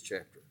see in this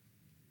chapter.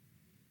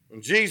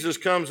 When Jesus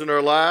comes in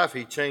our life,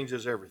 He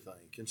changes everything.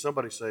 Can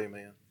somebody say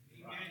amen?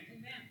 Amen.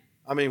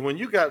 I mean, when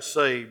you got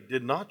saved,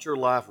 did not your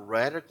life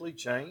radically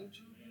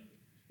change?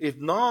 If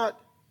not,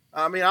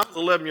 I mean, I was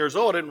 11 years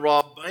old. I didn't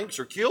rob banks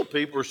or kill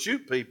people or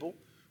shoot people,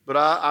 but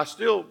I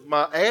still,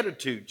 my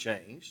attitude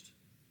changed.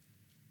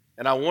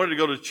 And I wanted to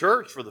go to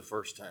church for the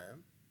first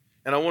time.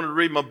 And I wanted to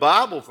read my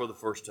Bible for the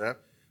first time.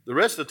 The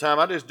rest of the time,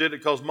 I just did it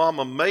because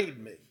Mama made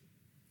me.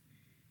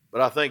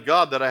 But I thank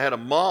God that I had a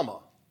mama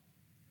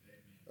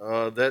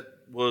that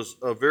was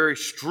a very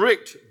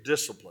strict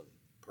disciplinary.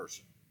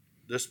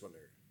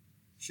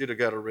 She'd have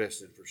got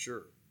arrested for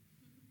sure.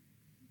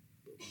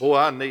 But boy,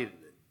 I needed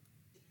it.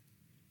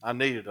 I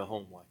needed a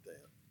home like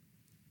that.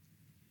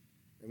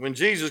 And when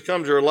Jesus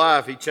comes to our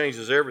life, He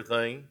changes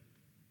everything.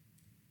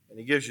 And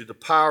He gives you the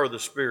power of the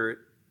Spirit.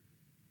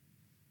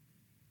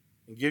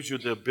 And gives you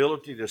the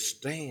ability to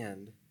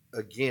stand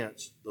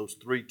against those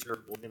three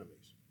terrible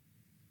enemies.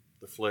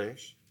 The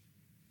flesh,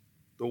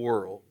 the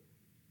world,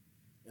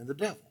 and the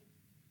devil.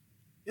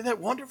 Isn't that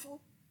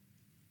wonderful?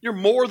 You're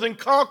more than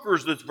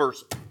conquerors, this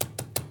verse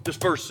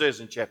says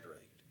in chapter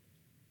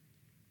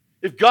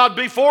 8. If God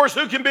be for us,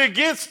 who can be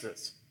against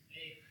us?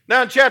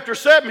 Now in chapter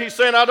 7, He's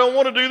saying, I don't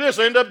want to do this.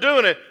 I end up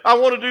doing it. I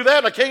want to do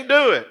that. I can't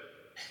do it.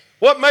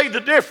 What made the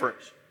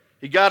difference?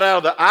 He got out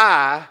of the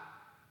I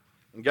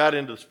and got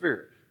into the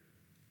Spirit.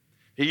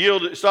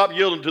 He stopped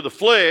yielding to the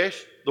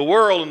flesh, the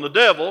world, and the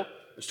devil,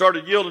 and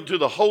started yielding to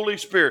the Holy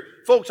Spirit.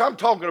 Folks, I'm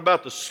talking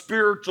about the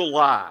spiritual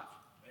life.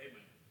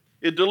 Amen.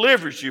 It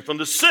delivers you from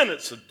the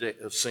sentence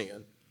of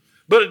sin,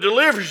 but it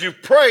delivers you,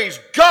 praise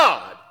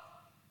God,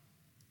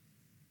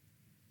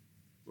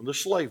 from the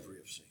slavery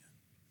of sin.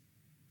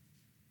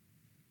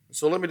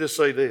 So let me just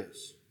say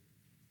this.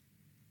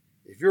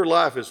 If your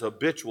life is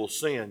habitual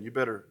sin, you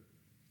better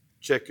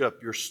check up.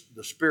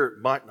 The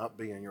Spirit might not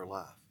be in your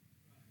life.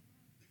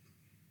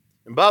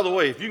 And by the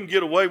way, if you can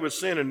get away with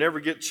sin and never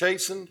get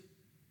chastened,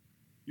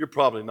 you're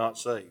probably not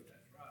saved.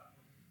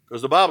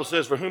 Because the Bible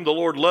says, for whom the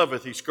Lord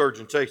loveth, He scourgeth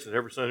and chasteneth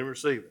every son He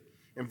receiveth.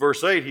 In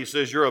verse 8, He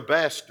says, you're a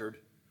bastard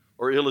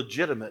or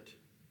illegitimate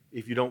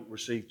if you don't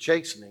receive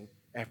chastening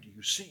after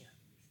you sin.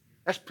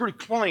 That's pretty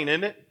plain,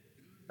 isn't it?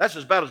 That's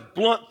about as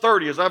blunt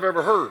 30 as I've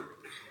ever heard.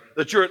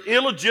 That you're an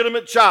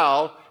illegitimate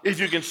child if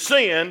you can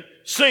sin,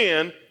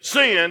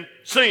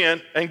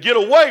 and get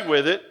away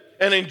with it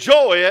and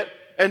enjoy it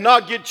and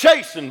not get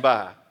chastened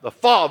by the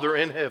Father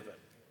in heaven.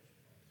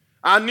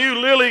 I knew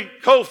Lily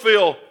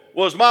Cofield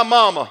was my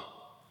mama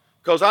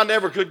because I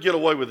never could get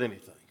away with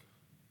anything.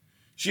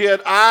 She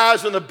had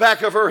eyes in the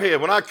back of her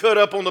head. When I cut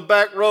up on the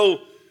back row,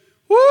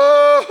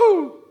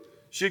 woo!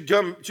 She'd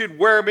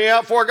wear me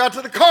out before I got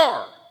to the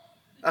car.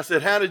 I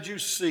said, how did you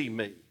see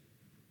me?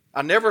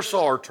 I never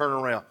saw her turn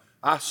around.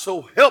 I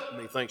so helped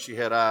me think she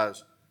had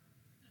eyes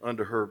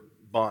under her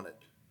bonnet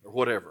or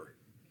whatever,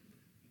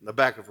 in the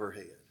back of her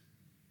head.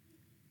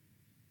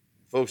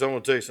 Folks, I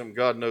want to tell you something.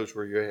 God knows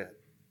where you're at.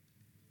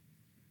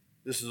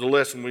 This is a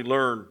lesson we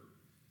learn.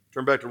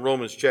 Turn back to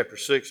Romans chapter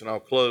 6 and I'll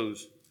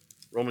close.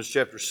 Romans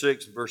chapter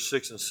 6, verse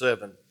 6 and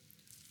 7.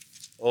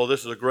 Oh,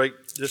 this is a great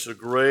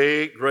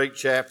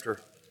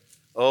chapter.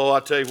 Oh, I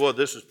tell you what,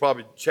 this is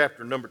probably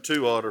chapter number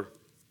 2 I ought to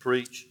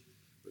preach.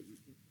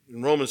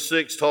 In Romans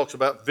 6 talks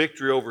about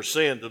victory over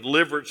sin, the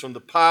deliverance from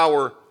the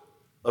power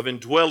of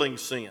indwelling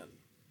sin.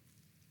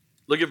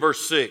 Look at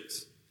verse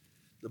 6.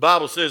 The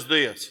Bible says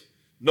this,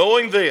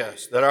 knowing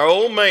this, that our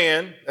old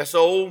man, that's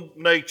old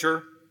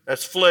nature,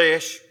 that's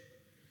flesh,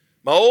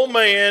 my old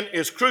man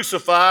is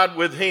crucified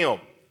with Him,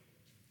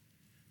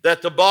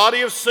 that the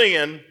body of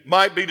sin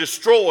might be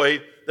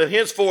destroyed, that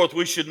henceforth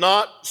we should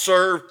not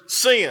serve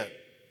sin.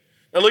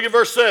 Now look at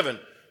verse 7.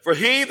 For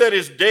he that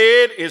is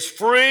dead is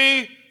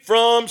free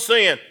from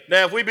sin.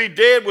 Now if we be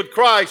dead with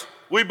Christ,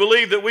 we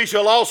believe that we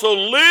shall also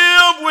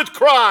live with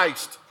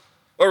Christ,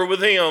 or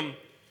with Him,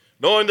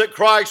 knowing that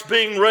Christ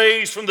being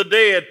raised from the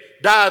dead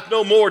dieth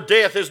no more,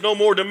 death has no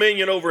more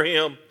dominion over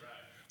Him.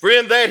 For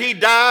in that he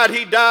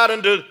died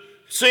unto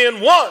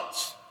sin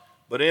once,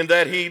 but in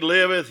that he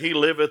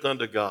liveth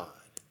unto God.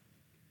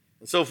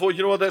 And so forth,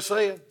 you know what that's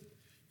saying?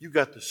 You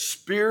got the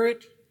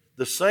Spirit,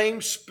 the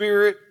same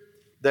Spirit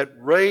that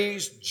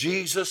raised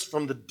Jesus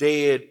from the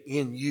dead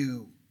in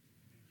you.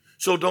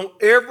 So don't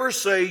ever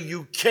say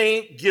you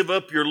can't give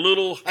up your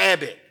little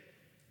habit.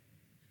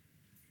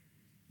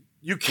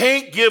 You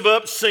can't give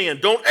up sin.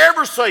 Don't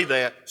ever say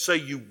that. Say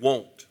you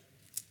won't.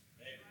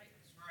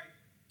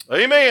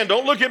 Amen.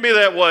 Don't look at me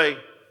that way.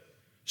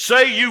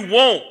 Say you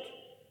won't.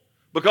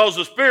 Because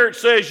the Spirit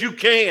says you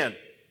can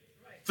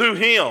through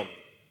Him.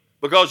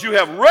 Because you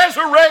have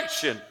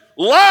resurrection,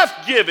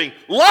 life-giving,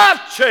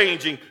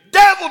 life-changing,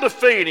 devil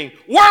defeating,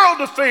 world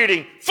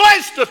defeating,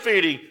 flesh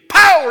defeating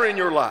power in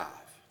your life.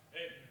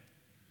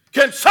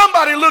 Can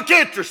somebody look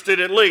interested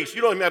at least?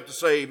 You don't even have to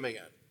say amen.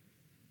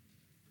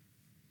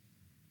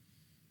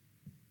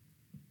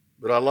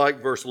 But I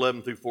like verse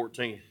 11 through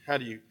 14. How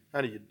do you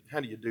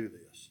do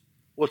this?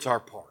 What's our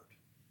part?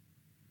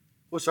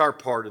 What's our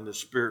part in this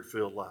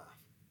spirit-filled life?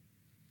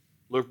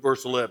 Look at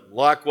verse 11.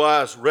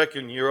 Likewise,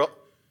 reckon you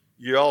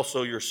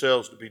also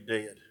yourselves to be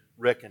dead.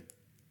 Reckon.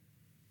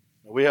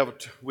 Now,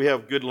 we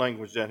have good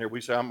language down here.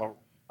 We say,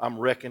 I'm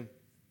reckon.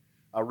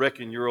 I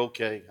reckon you're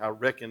okay. I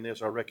reckon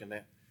this. I reckon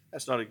that.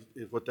 That's not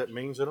what that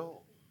means at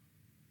all.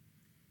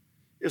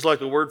 It's like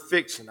the word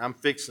fixing. I'm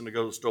fixing to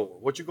go to the store.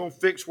 What you going to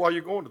fix while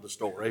you're going to the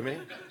store?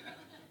 Amen?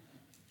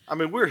 I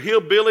mean, we're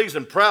hillbillies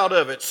and proud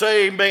of it.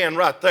 Say amen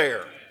right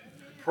there.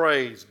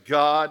 Praise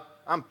God.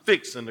 I'm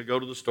fixing to go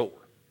to the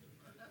store.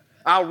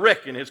 I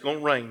reckon it's going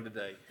to rain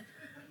today.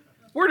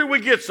 Where did we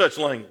get such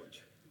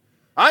language?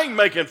 I ain't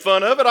making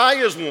fun of it. I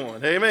is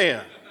one.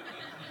 Amen.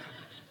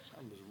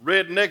 I'm as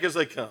redneck as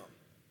they come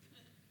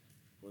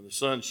when the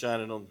sun's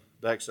shining on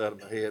the backside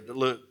of my head. But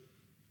look,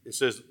 it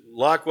says,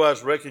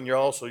 likewise reckon you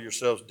also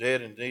yourselves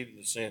dead indeed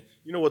in sin.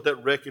 You know what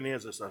that reckon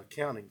is? It's an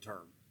accounting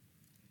term.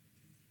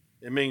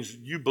 It means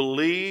you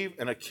believe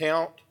and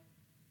account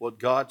what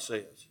God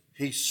says.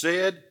 He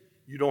said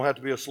you don't have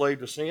to be a slave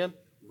to sin.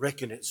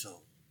 Reckon it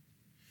so.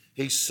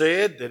 He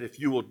said that if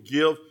you will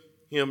give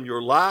him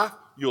your life,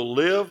 you'll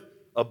live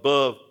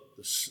above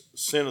the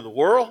sin of the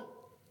world,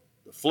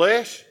 the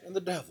flesh, and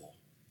the devil.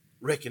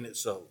 Reckon it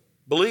so.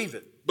 Believe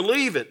it.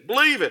 Believe it.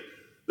 Believe it.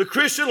 The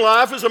Christian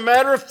life is a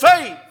matter of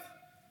faith.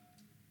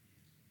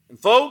 And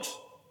folks,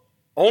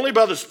 only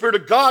by the Spirit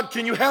of God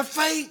can you have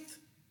faith.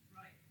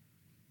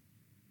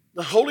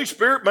 The Holy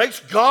Spirit makes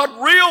God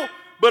real,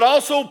 but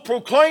also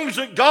proclaims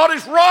that God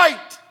is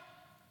right.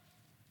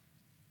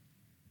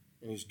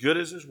 And he's good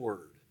as his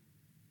word.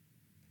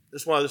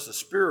 That's why this is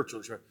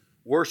spiritual.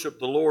 Worship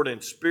the Lord in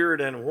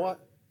spirit and what?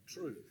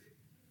 Truth.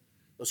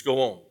 Let's go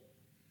on.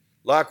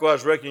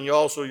 Likewise, reckon you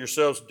also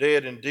yourselves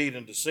dead indeed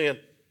unto sin.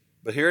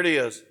 But here it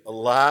is,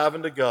 alive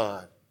unto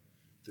God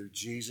through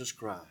Jesus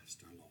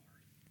Christ our Lord.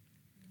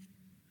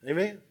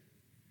 Amen?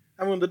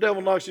 And when the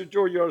devil knocks you at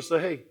your door, you ought to say,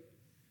 hey,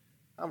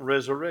 I'm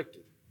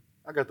resurrected.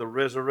 I got the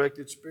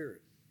resurrected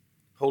spirit.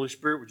 Holy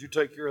Spirit, would you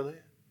take care of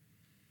that?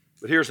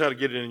 But here's how to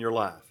get it in your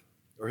life.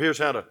 Or here's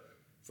how to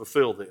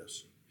fulfill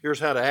this. Here's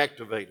how to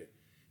activate it.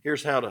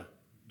 Here's how to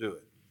do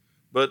it.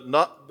 But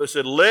it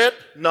said, let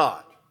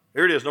not.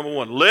 Here it is, number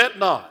one. Let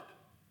not.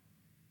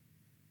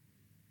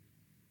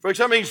 Folks,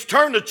 that means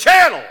turn the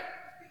channel.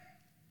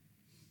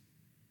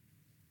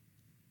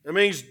 It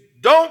means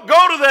don't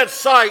go to that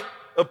site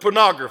of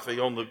pornography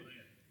on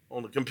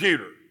the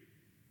computer.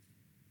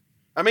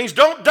 That means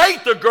don't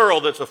date the girl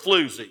that's a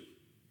floozy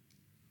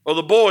or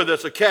the boy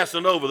that's a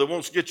Casanova that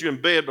wants to get you in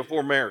bed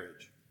before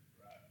marriage.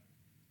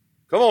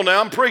 Come on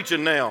now, I'm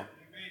preaching now.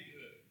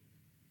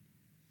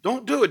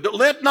 Don't do it.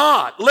 Let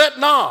not. Let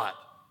not.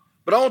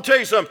 But I want to tell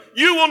you something.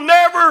 You will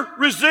never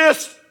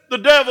resist the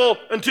devil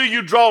until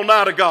you draw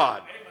nigh to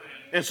God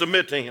and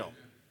submit to him.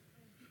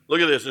 Look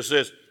at this. It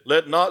says,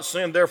 let not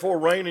sin therefore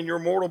reign in your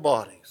mortal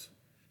bodies.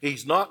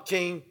 He's not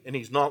king and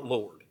he's not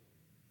Lord.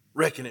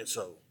 Reckon it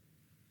so.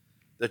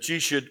 That ye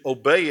should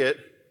obey it.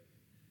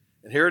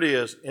 And here it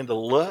is. In the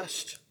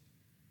lust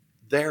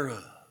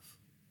thereof.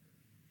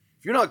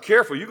 If you're not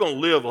careful, you're going to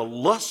live a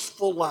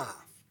lustful life.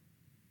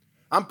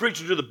 I'm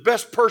preaching to the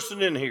best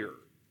person in here.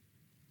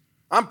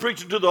 I'm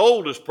preaching to the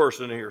oldest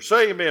person in here.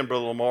 Say amen,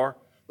 Brother Lamar.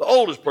 The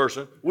oldest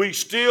person. We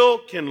still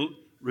can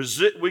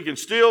resist. We can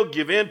still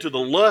give in to the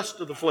lust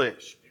of the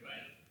flesh.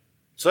 Amen.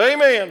 Say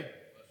amen.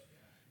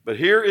 But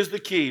here is the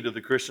key to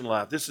the Christian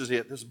life. This is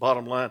it. This is the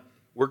bottom line.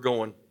 We're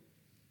going.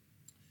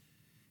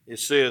 It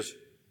says,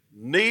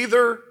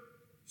 neither,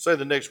 say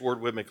the next word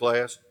with me,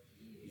 class,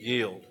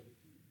 yield.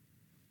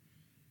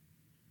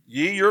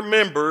 Ye your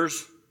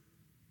members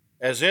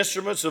as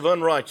instruments of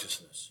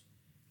unrighteousness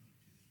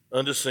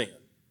unto sin.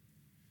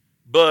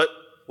 But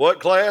what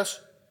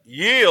class?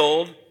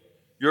 Yield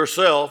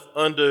yourself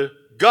unto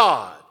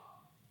God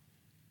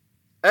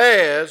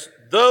as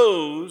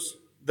those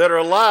that are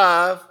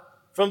alive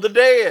from the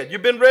dead.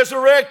 You've been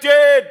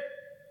resurrected.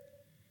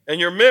 And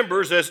your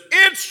members as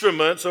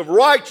instruments of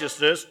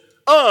righteousness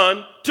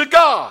unto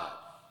God.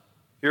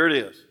 Here it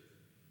is.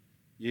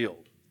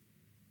 Yield.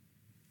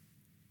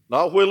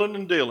 Not willing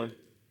and dealing.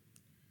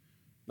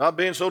 Not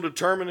being so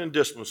determined and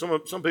disciplined.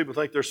 Some people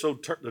think they're so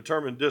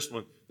determined and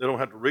disciplined they don't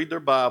have to read their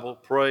Bible,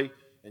 pray,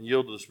 and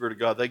yield to the Spirit of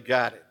God. They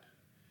got it.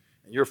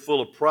 And you're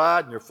full of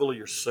pride and you're full of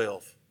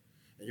yourself.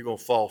 And you're going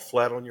to fall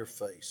flat on your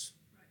face.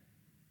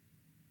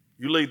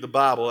 You leave the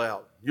Bible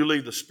out. You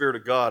leave the Spirit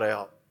of God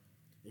out.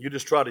 And you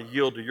just try to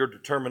yield to your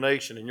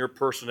determination and your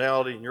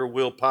personality and your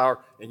willpower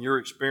and your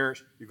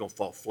experience. You're going to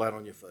fall flat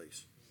on your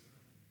face.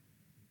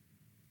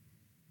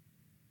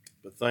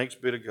 But thanks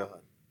be to God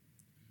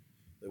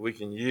that we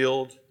can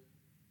yield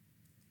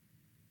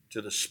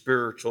to the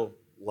spiritual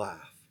life.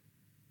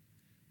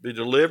 Be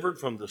delivered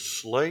from the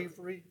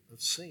slavery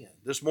of sin.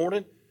 This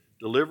morning,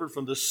 delivered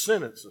from the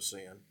sentence of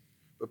sin,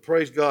 but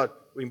praise God,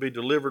 we can be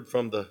delivered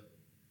from the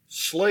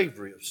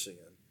slavery of sin.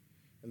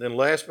 And then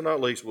last but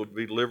not least, we'll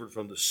be delivered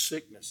from the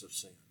sickness of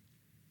sin.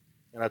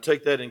 And I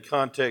take that in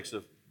context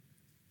of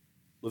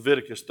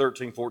Leviticus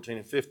 13, 14,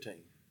 and 15.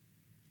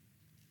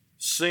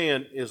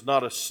 Sin is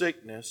not a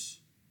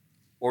sickness,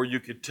 or you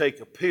could take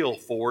a pill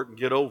for it and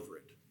get over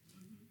it.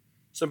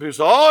 Some people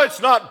say, oh,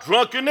 it's not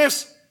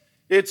drunkenness,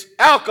 it's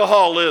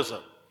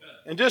alcoholism.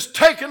 And just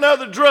take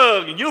another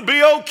drug and you'll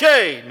be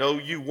okay. No,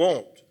 you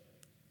won't.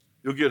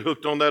 You'll get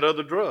hooked on that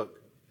other drug.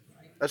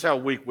 That's how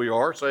weak we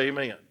are. Say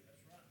amen.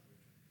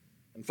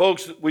 And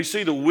folks, we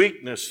see the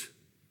weakness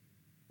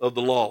of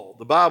the law.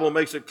 The Bible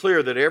makes it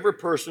clear that every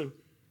person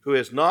who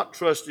has not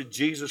trusted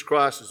Jesus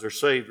Christ as their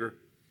Savior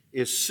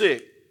is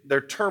sick.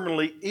 They're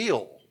terminally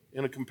ill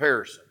in a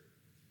comparison.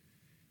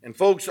 And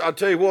folks, I'll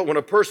tell you what, when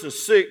a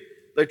person's sick,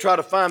 they try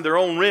to find their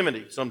own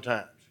remedy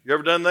sometimes. You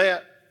ever done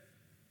that?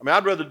 I mean,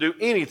 I'd rather do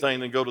anything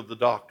than go to the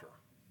doctor.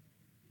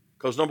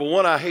 Because number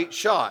one, I hate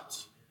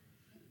shots.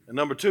 And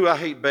number two, I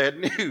hate bad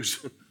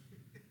news.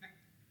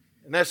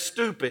 And that's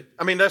stupid.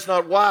 I mean, that's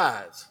not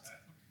wise.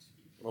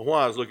 I don't know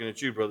why I was looking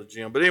at you, Brother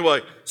Jim. But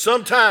anyway,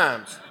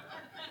 sometimes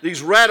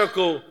these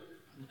radical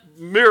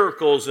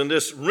miracles and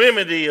this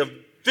remedy of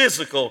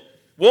physical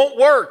won't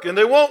work, and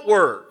they won't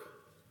work.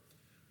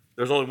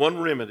 There's only one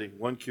remedy,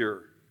 one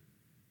cure.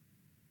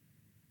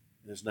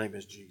 And his name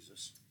is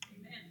Jesus.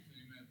 Amen.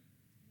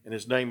 And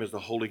his name is the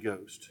Holy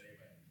Ghost.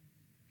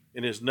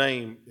 And his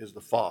name is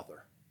the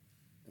Father.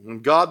 And when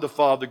God the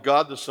Father,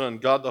 God the Son,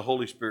 God the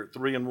Holy Spirit,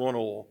 3 in 1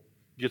 oil,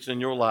 gets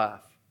in your life,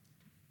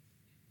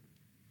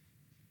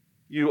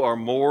 you are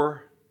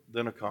more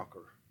than a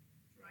conqueror.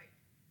 Right.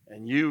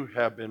 And you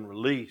have been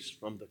released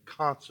from the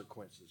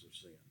consequences of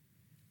sin.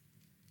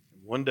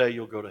 And one day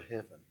you'll go to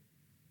heaven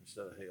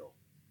instead of hell.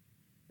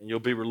 And you'll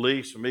be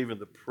released from even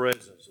the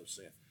presence of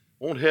sin.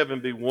 Won't heaven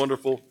be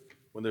wonderful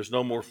when there's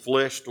no more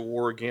flesh to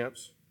war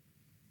against?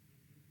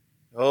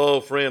 Oh,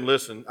 friend,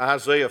 listen.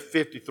 Isaiah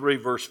 53,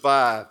 verse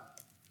 5.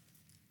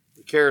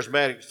 The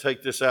charismatics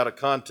take this out of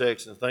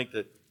context and think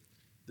that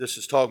this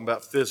is talking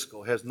about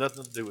physical. It has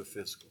nothing to do with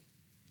physical.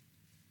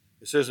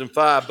 It says in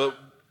 5, but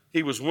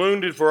he was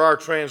wounded for our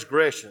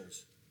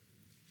transgressions.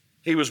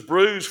 He was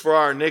bruised for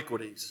our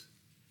iniquities.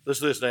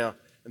 Listen to this now.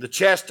 And the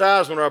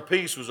chastisement of our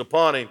peace was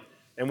upon him.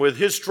 And with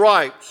his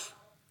stripes,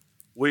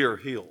 we are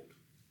healed.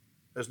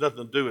 It has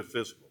nothing to do with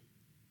physical.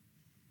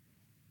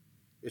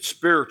 It's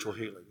spiritual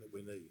healing that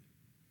we need.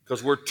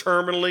 Because we're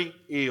terminally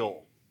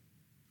ill.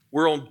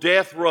 We're on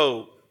death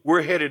row.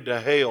 We're headed to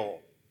hell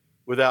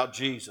without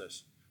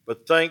Jesus.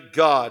 But thank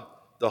God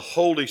the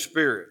Holy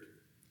Spirit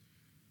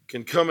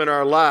can come in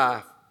our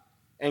life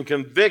and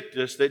convict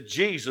us that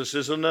Jesus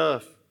is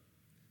enough.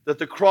 That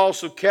the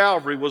cross of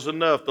Calvary was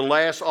enough, the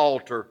last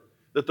altar.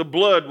 That the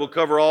blood will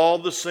cover all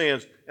the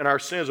sins and our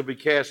sins will be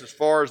cast as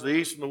far as the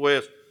east and the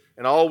west.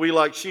 And all we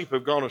like sheep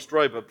have gone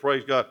astray, but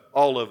praise God,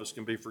 all of us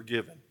can be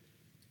forgiven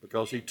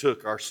because he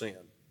took our sin.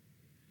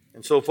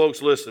 And so,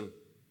 folks, listen.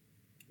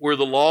 Where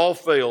the law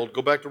failed,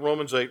 go back to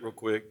Romans 8 real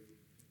quick.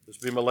 This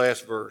will be my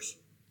last verse.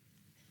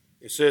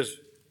 It says,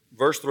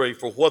 verse 3,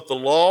 for what the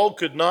law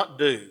could not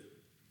do,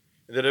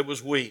 that it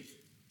was weak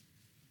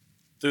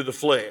through the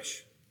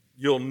flesh.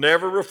 You'll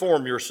never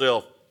reform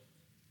yourself.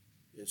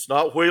 It's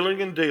not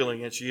wheeling and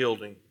dealing, it's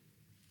yielding.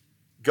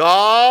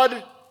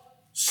 God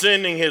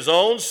sending his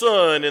own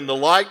Son in the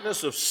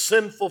likeness of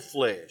sinful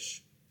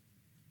flesh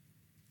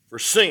for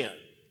sin,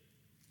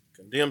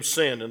 condemned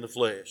sin in the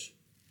flesh.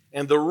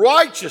 And the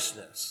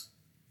righteousness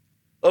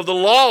of the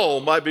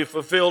law might be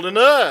fulfilled in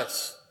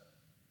us,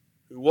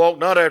 who walk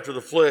not after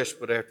the flesh,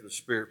 but after the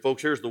Spirit.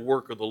 Folks, here's the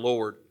work of the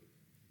Lord.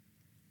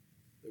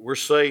 That we're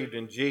saved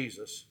in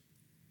Jesus,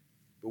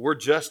 but we're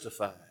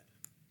justified.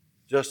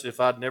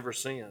 Justified, never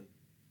sinned.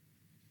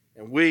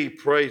 And we,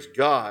 praise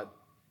God,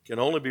 can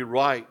only be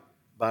right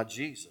by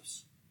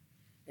Jesus.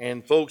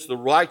 And folks, the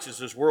righteous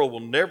of this world will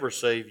never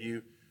save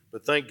you,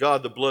 but thank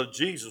God the blood of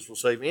Jesus will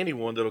save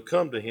anyone that will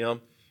come to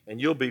him. And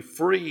you'll be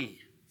free,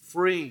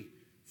 free,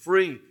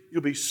 free.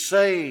 You'll be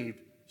saved,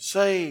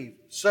 saved,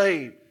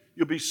 saved.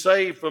 You'll be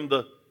saved from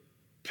the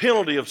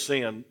penalty of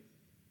sin.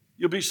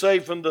 You'll be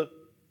saved from the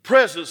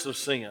presence of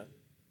sin.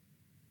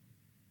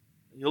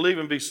 You'll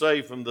even be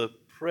saved from the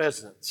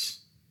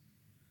presence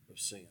of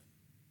sin.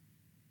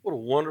 What a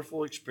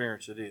wonderful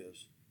experience it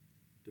is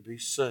to be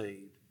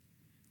saved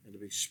and to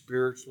be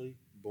spiritually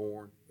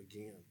born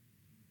again.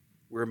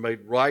 We're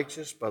made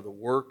righteous by the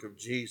work of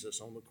Jesus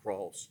on the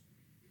cross.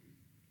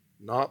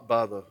 Not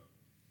by the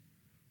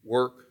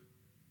work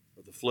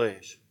of the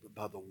flesh, but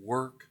by the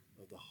work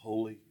of the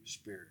Holy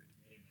Spirit.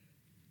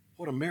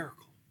 What a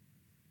miracle.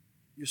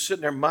 You're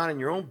sitting there minding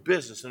your own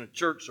business in a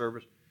church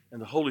service,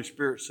 and the Holy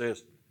Spirit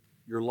says,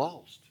 you're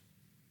lost.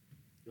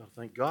 You ought to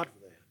thank God for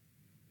that.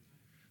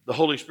 The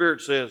Holy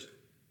Spirit says,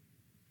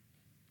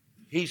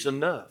 he's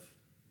enough.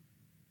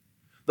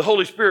 The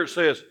Holy Spirit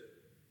says,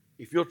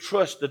 if you'll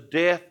trust the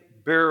death,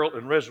 burial,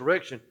 and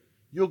resurrection,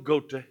 you'll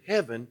go to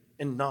heaven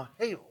and not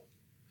hell.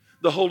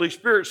 The Holy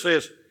Spirit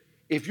says,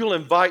 if you'll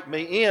invite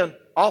me in,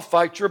 I'll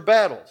fight your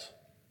battles.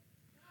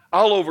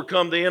 I'll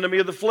overcome the enemy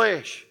of the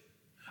flesh.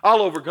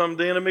 I'll overcome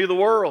the enemy of the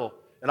world.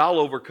 And I'll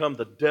overcome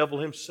the devil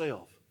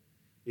himself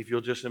if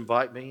you'll just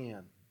invite me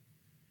in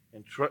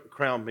and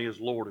crown me as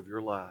Lord of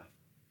your life.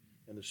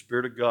 And the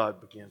Spirit of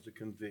God begins to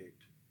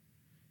convict.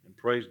 And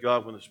praise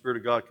God, when the Spirit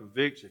of God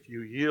convicts, if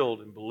you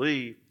yield and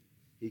believe,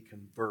 He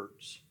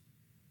converts.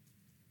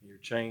 And you're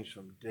changed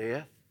from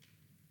death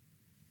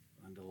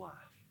unto life.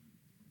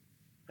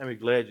 How many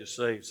glad you're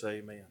saved? Say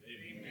amen.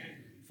 Amen.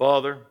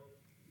 Father,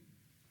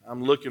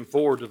 I'm looking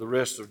forward to the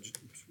rest of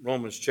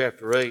Romans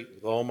chapter 8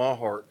 with all my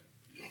heart.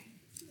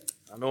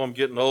 I know I'm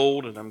getting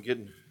old and I'm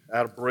getting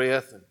out of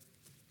breath and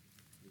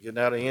I'm getting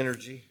out of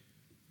energy.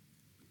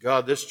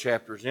 God, this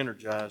chapter has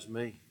energized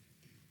me.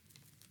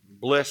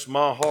 Bless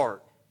my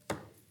heart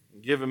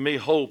and given me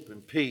hope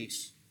and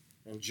peace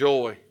and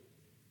joy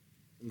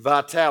and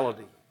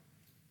vitality.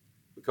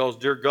 Because,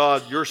 dear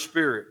God, your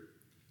Spirit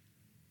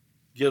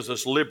gives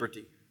us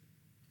liberty.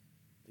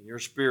 And your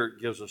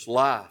Spirit gives us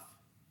life.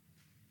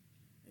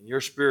 And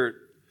your Spirit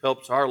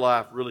helps our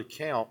life really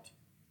count.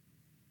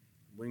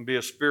 We can be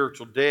a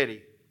spiritual daddy,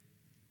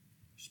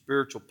 a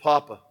spiritual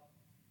papa,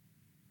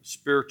 a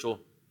spiritual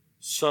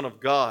son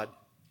of God,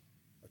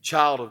 a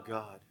child of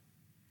God.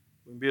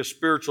 We can be a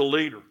spiritual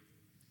leader,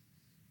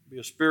 be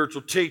a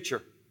spiritual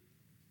teacher,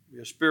 be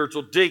a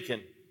spiritual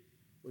deacon.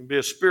 We can be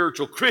a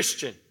spiritual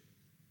Christian,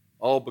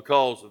 all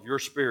because of your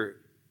Spirit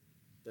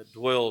that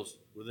dwells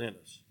within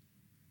us.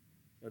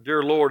 Now,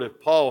 dear Lord, if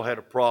Paul had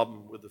a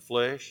problem with the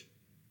flesh,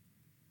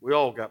 we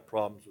all got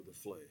problems with the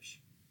flesh.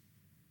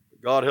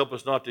 But God, help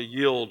us not to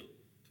yield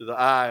to the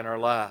I in our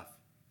life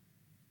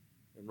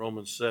in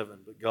Romans 7,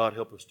 but God,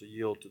 help us to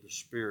yield to the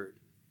Spirit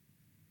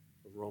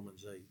of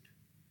Romans 8.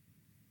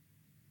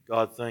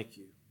 God, thank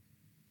you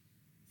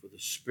for the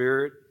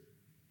Spirit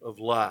of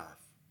life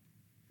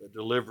that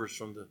delivers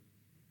from the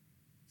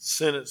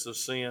sentence of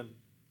sin,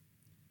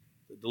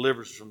 that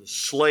delivers us from the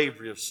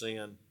slavery of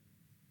sin,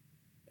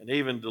 and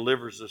even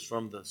delivers us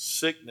from the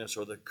sickness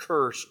or the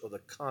curse or the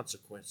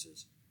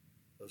consequences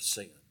of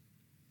sin.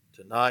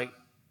 Tonight,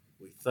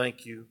 we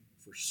thank you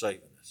for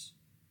saving us.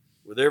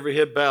 With every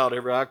head bowed,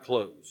 every eye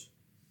closed.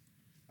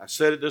 I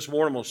said it this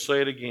morning, I'm going to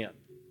say it again.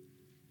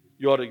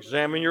 You ought to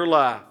examine your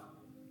life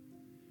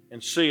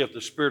and see if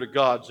the Spirit of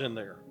God's in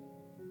there.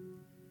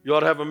 You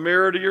ought to have a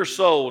mirror to your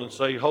soul and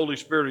say, Holy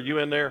Spirit, are you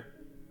in there?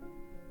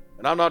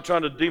 And I'm not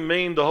trying to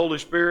demean the Holy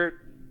Spirit.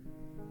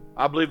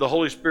 I believe the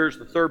Holy Spirit's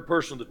the third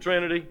person of the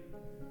Trinity.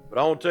 But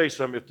I want to tell you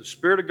something. If the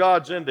Spirit of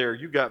God's in there,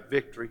 you got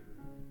victory.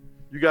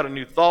 You got a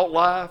new thought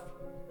life.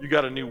 You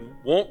got a new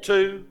want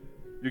to.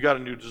 You got a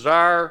new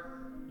desire.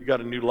 You got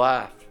a new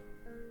life.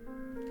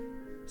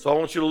 So I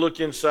want you to look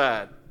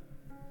inside.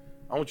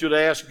 I want you to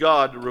ask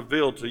God to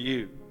reveal to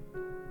you,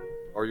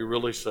 are you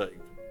really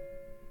saved?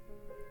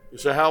 You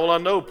say, how will I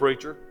know,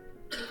 preacher?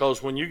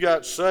 Because when you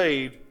got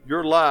saved,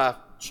 your life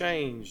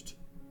changed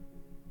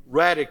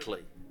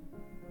radically.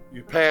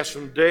 You passed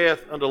from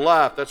death unto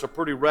life. That's a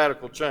pretty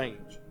radical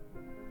change.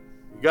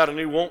 You got a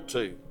new want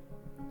to.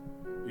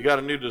 You got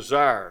a new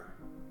desire.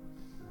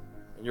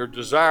 And your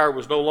desire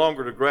was no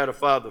longer to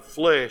gratify the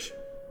flesh.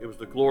 It was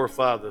to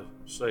glorify the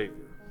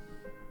Savior.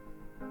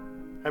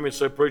 How many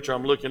say, preacher,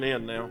 I'm looking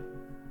in now.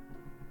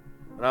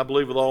 And I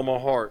believe with all my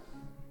heart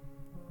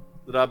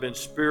that I've been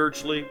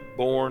spiritually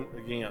born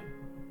again.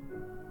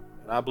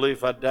 And I believe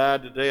if I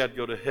died today, I'd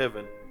go to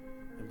heaven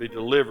and be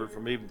delivered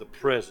from even the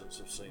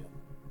presence of sin.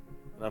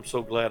 And I'm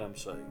so glad I'm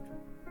saved.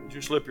 Would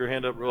you slip your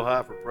hand up real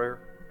high for prayer?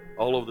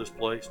 All over this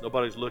place.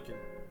 Nobody's looking.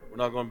 We're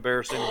not going to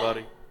embarrass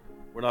anybody.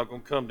 We're not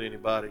going to come to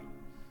anybody.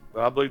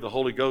 But I believe the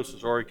Holy Ghost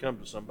has already come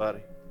to somebody.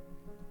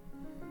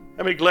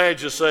 How many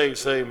glad you're saved?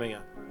 Say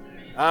amen.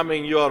 I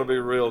mean, you ought to be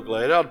real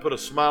glad. It ought to put a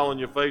smile on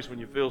your face when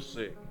you feel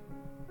sick.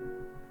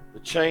 The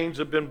chains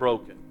have been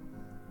broken.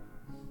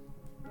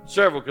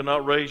 Several could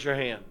not raise your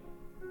hand.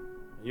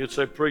 And you'd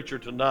say, preacher,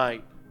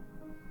 tonight,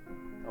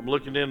 I'm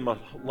looking in my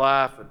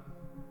life and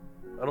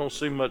I don't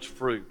see much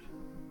fruit.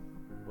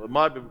 Well, it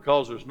might be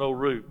because there's no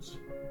roots.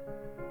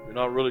 You're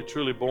not really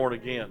truly born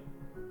again.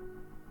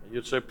 And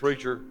you'd say,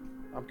 preacher,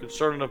 I'm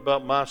concerned enough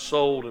about my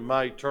soul and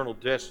my eternal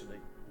destiny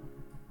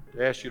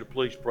to ask you to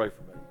please pray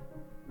for me.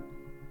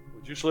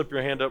 Would you slip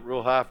your hand up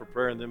real high for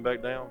prayer and then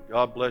back down?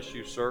 God bless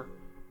you, sir.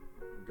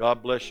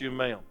 God bless you,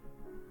 ma'am.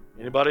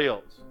 Anybody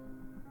else?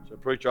 Say,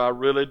 preacher, I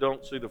really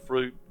don't see the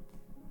fruit.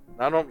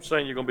 Now, I'm not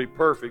saying you're going to be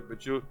perfect,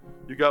 but you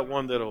got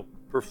one that'll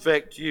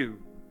perfect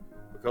you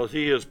because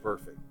he is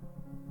perfect.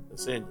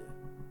 That's in you.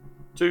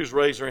 Two's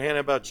raised their hand.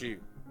 How about you?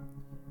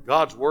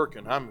 God's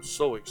working. I'm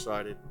so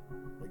excited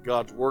that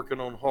God's working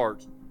on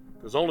hearts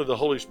because only the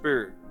Holy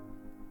Spirit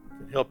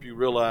can help you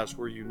realize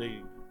where you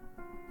need,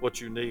 what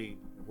you need,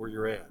 and where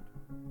you're at.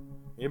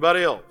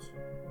 Anybody else?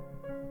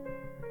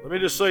 Let me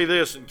just say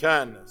this in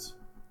kindness.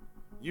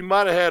 You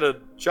might have had a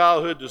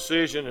childhood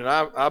decision, and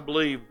I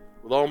believe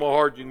with all my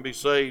heart you can be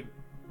saved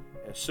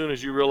as soon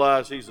as you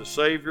realize He's a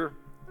Savior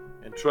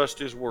and trust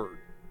His Word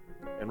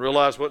and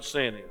realize what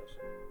sin is.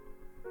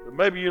 But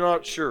maybe you're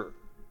not sure.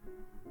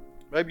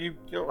 Maybe you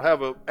don't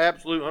have an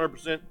absolute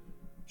 100%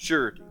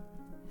 surety.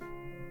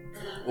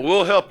 Well,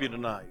 we'll help you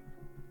tonight.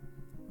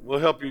 We'll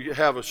help you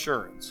have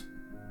assurance.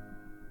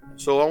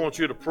 So I want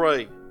you to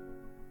pray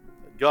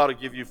that God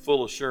will give you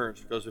full assurance,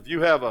 because if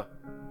you have a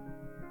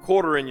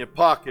quarter in your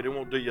pocket, it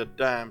won't do you a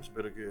dime's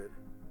bit of good.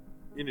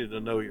 You need to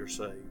know you're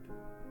saved.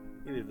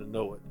 You need to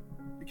know it.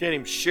 You can't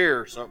even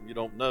share something you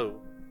don't know.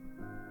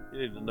 You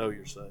need to know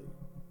you're saved.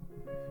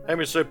 How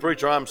many say,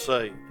 preacher, I'm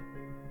saved,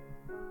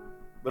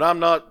 but I'm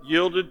not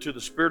yielded to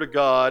the Spirit of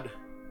God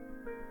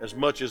as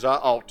much as I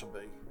ought to be.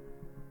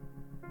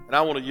 And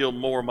I want to yield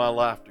more of my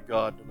life to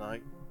God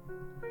tonight.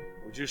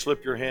 Would you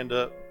slip your hand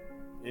up?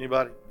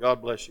 Anybody? God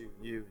bless you.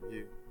 You.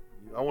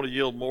 I want to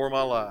yield more of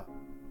my life.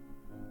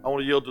 I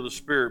want to yield to the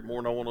Spirit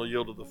more than I want to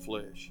yield to the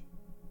flesh.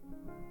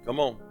 Come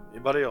on.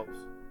 Anybody else?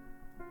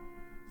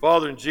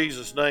 Father, in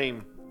Jesus'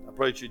 name, I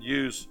pray that you'd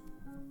use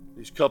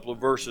these couple of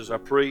verses I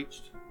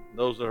preached,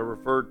 those that I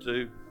referred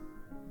to.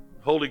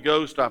 Holy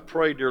Ghost, I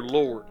pray, dear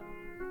Lord,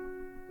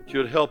 that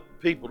you'd help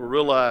people to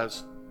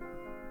realize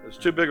it's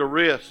too big a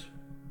risk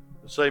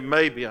to say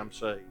maybe I'm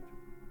saved,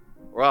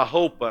 or I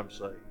hope I'm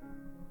saved.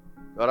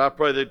 God, I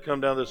pray they'd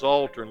come down this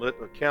altar and let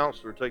a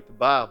counselor take the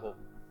Bible,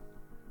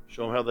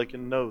 show them how they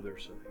can know they're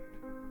saved.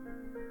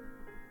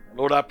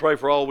 Lord, I pray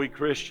for all we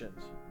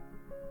Christians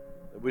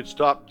that we'd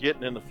stop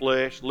getting in the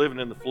flesh, living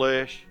in the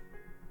flesh,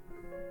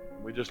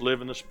 and we just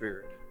live in the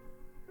Spirit.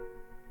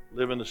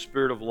 Live in the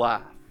Spirit of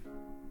life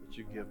that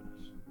you've given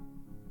us.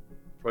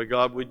 Pray,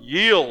 God, we'd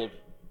yield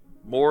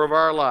more of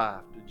our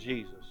life to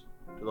Jesus,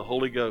 to the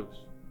Holy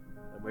Ghost,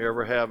 than we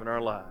ever have in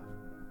our life.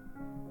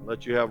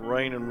 Let you have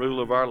reign and rule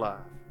of our life.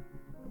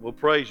 And we'll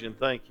praise you and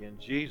thank you in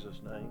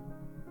Jesus' name.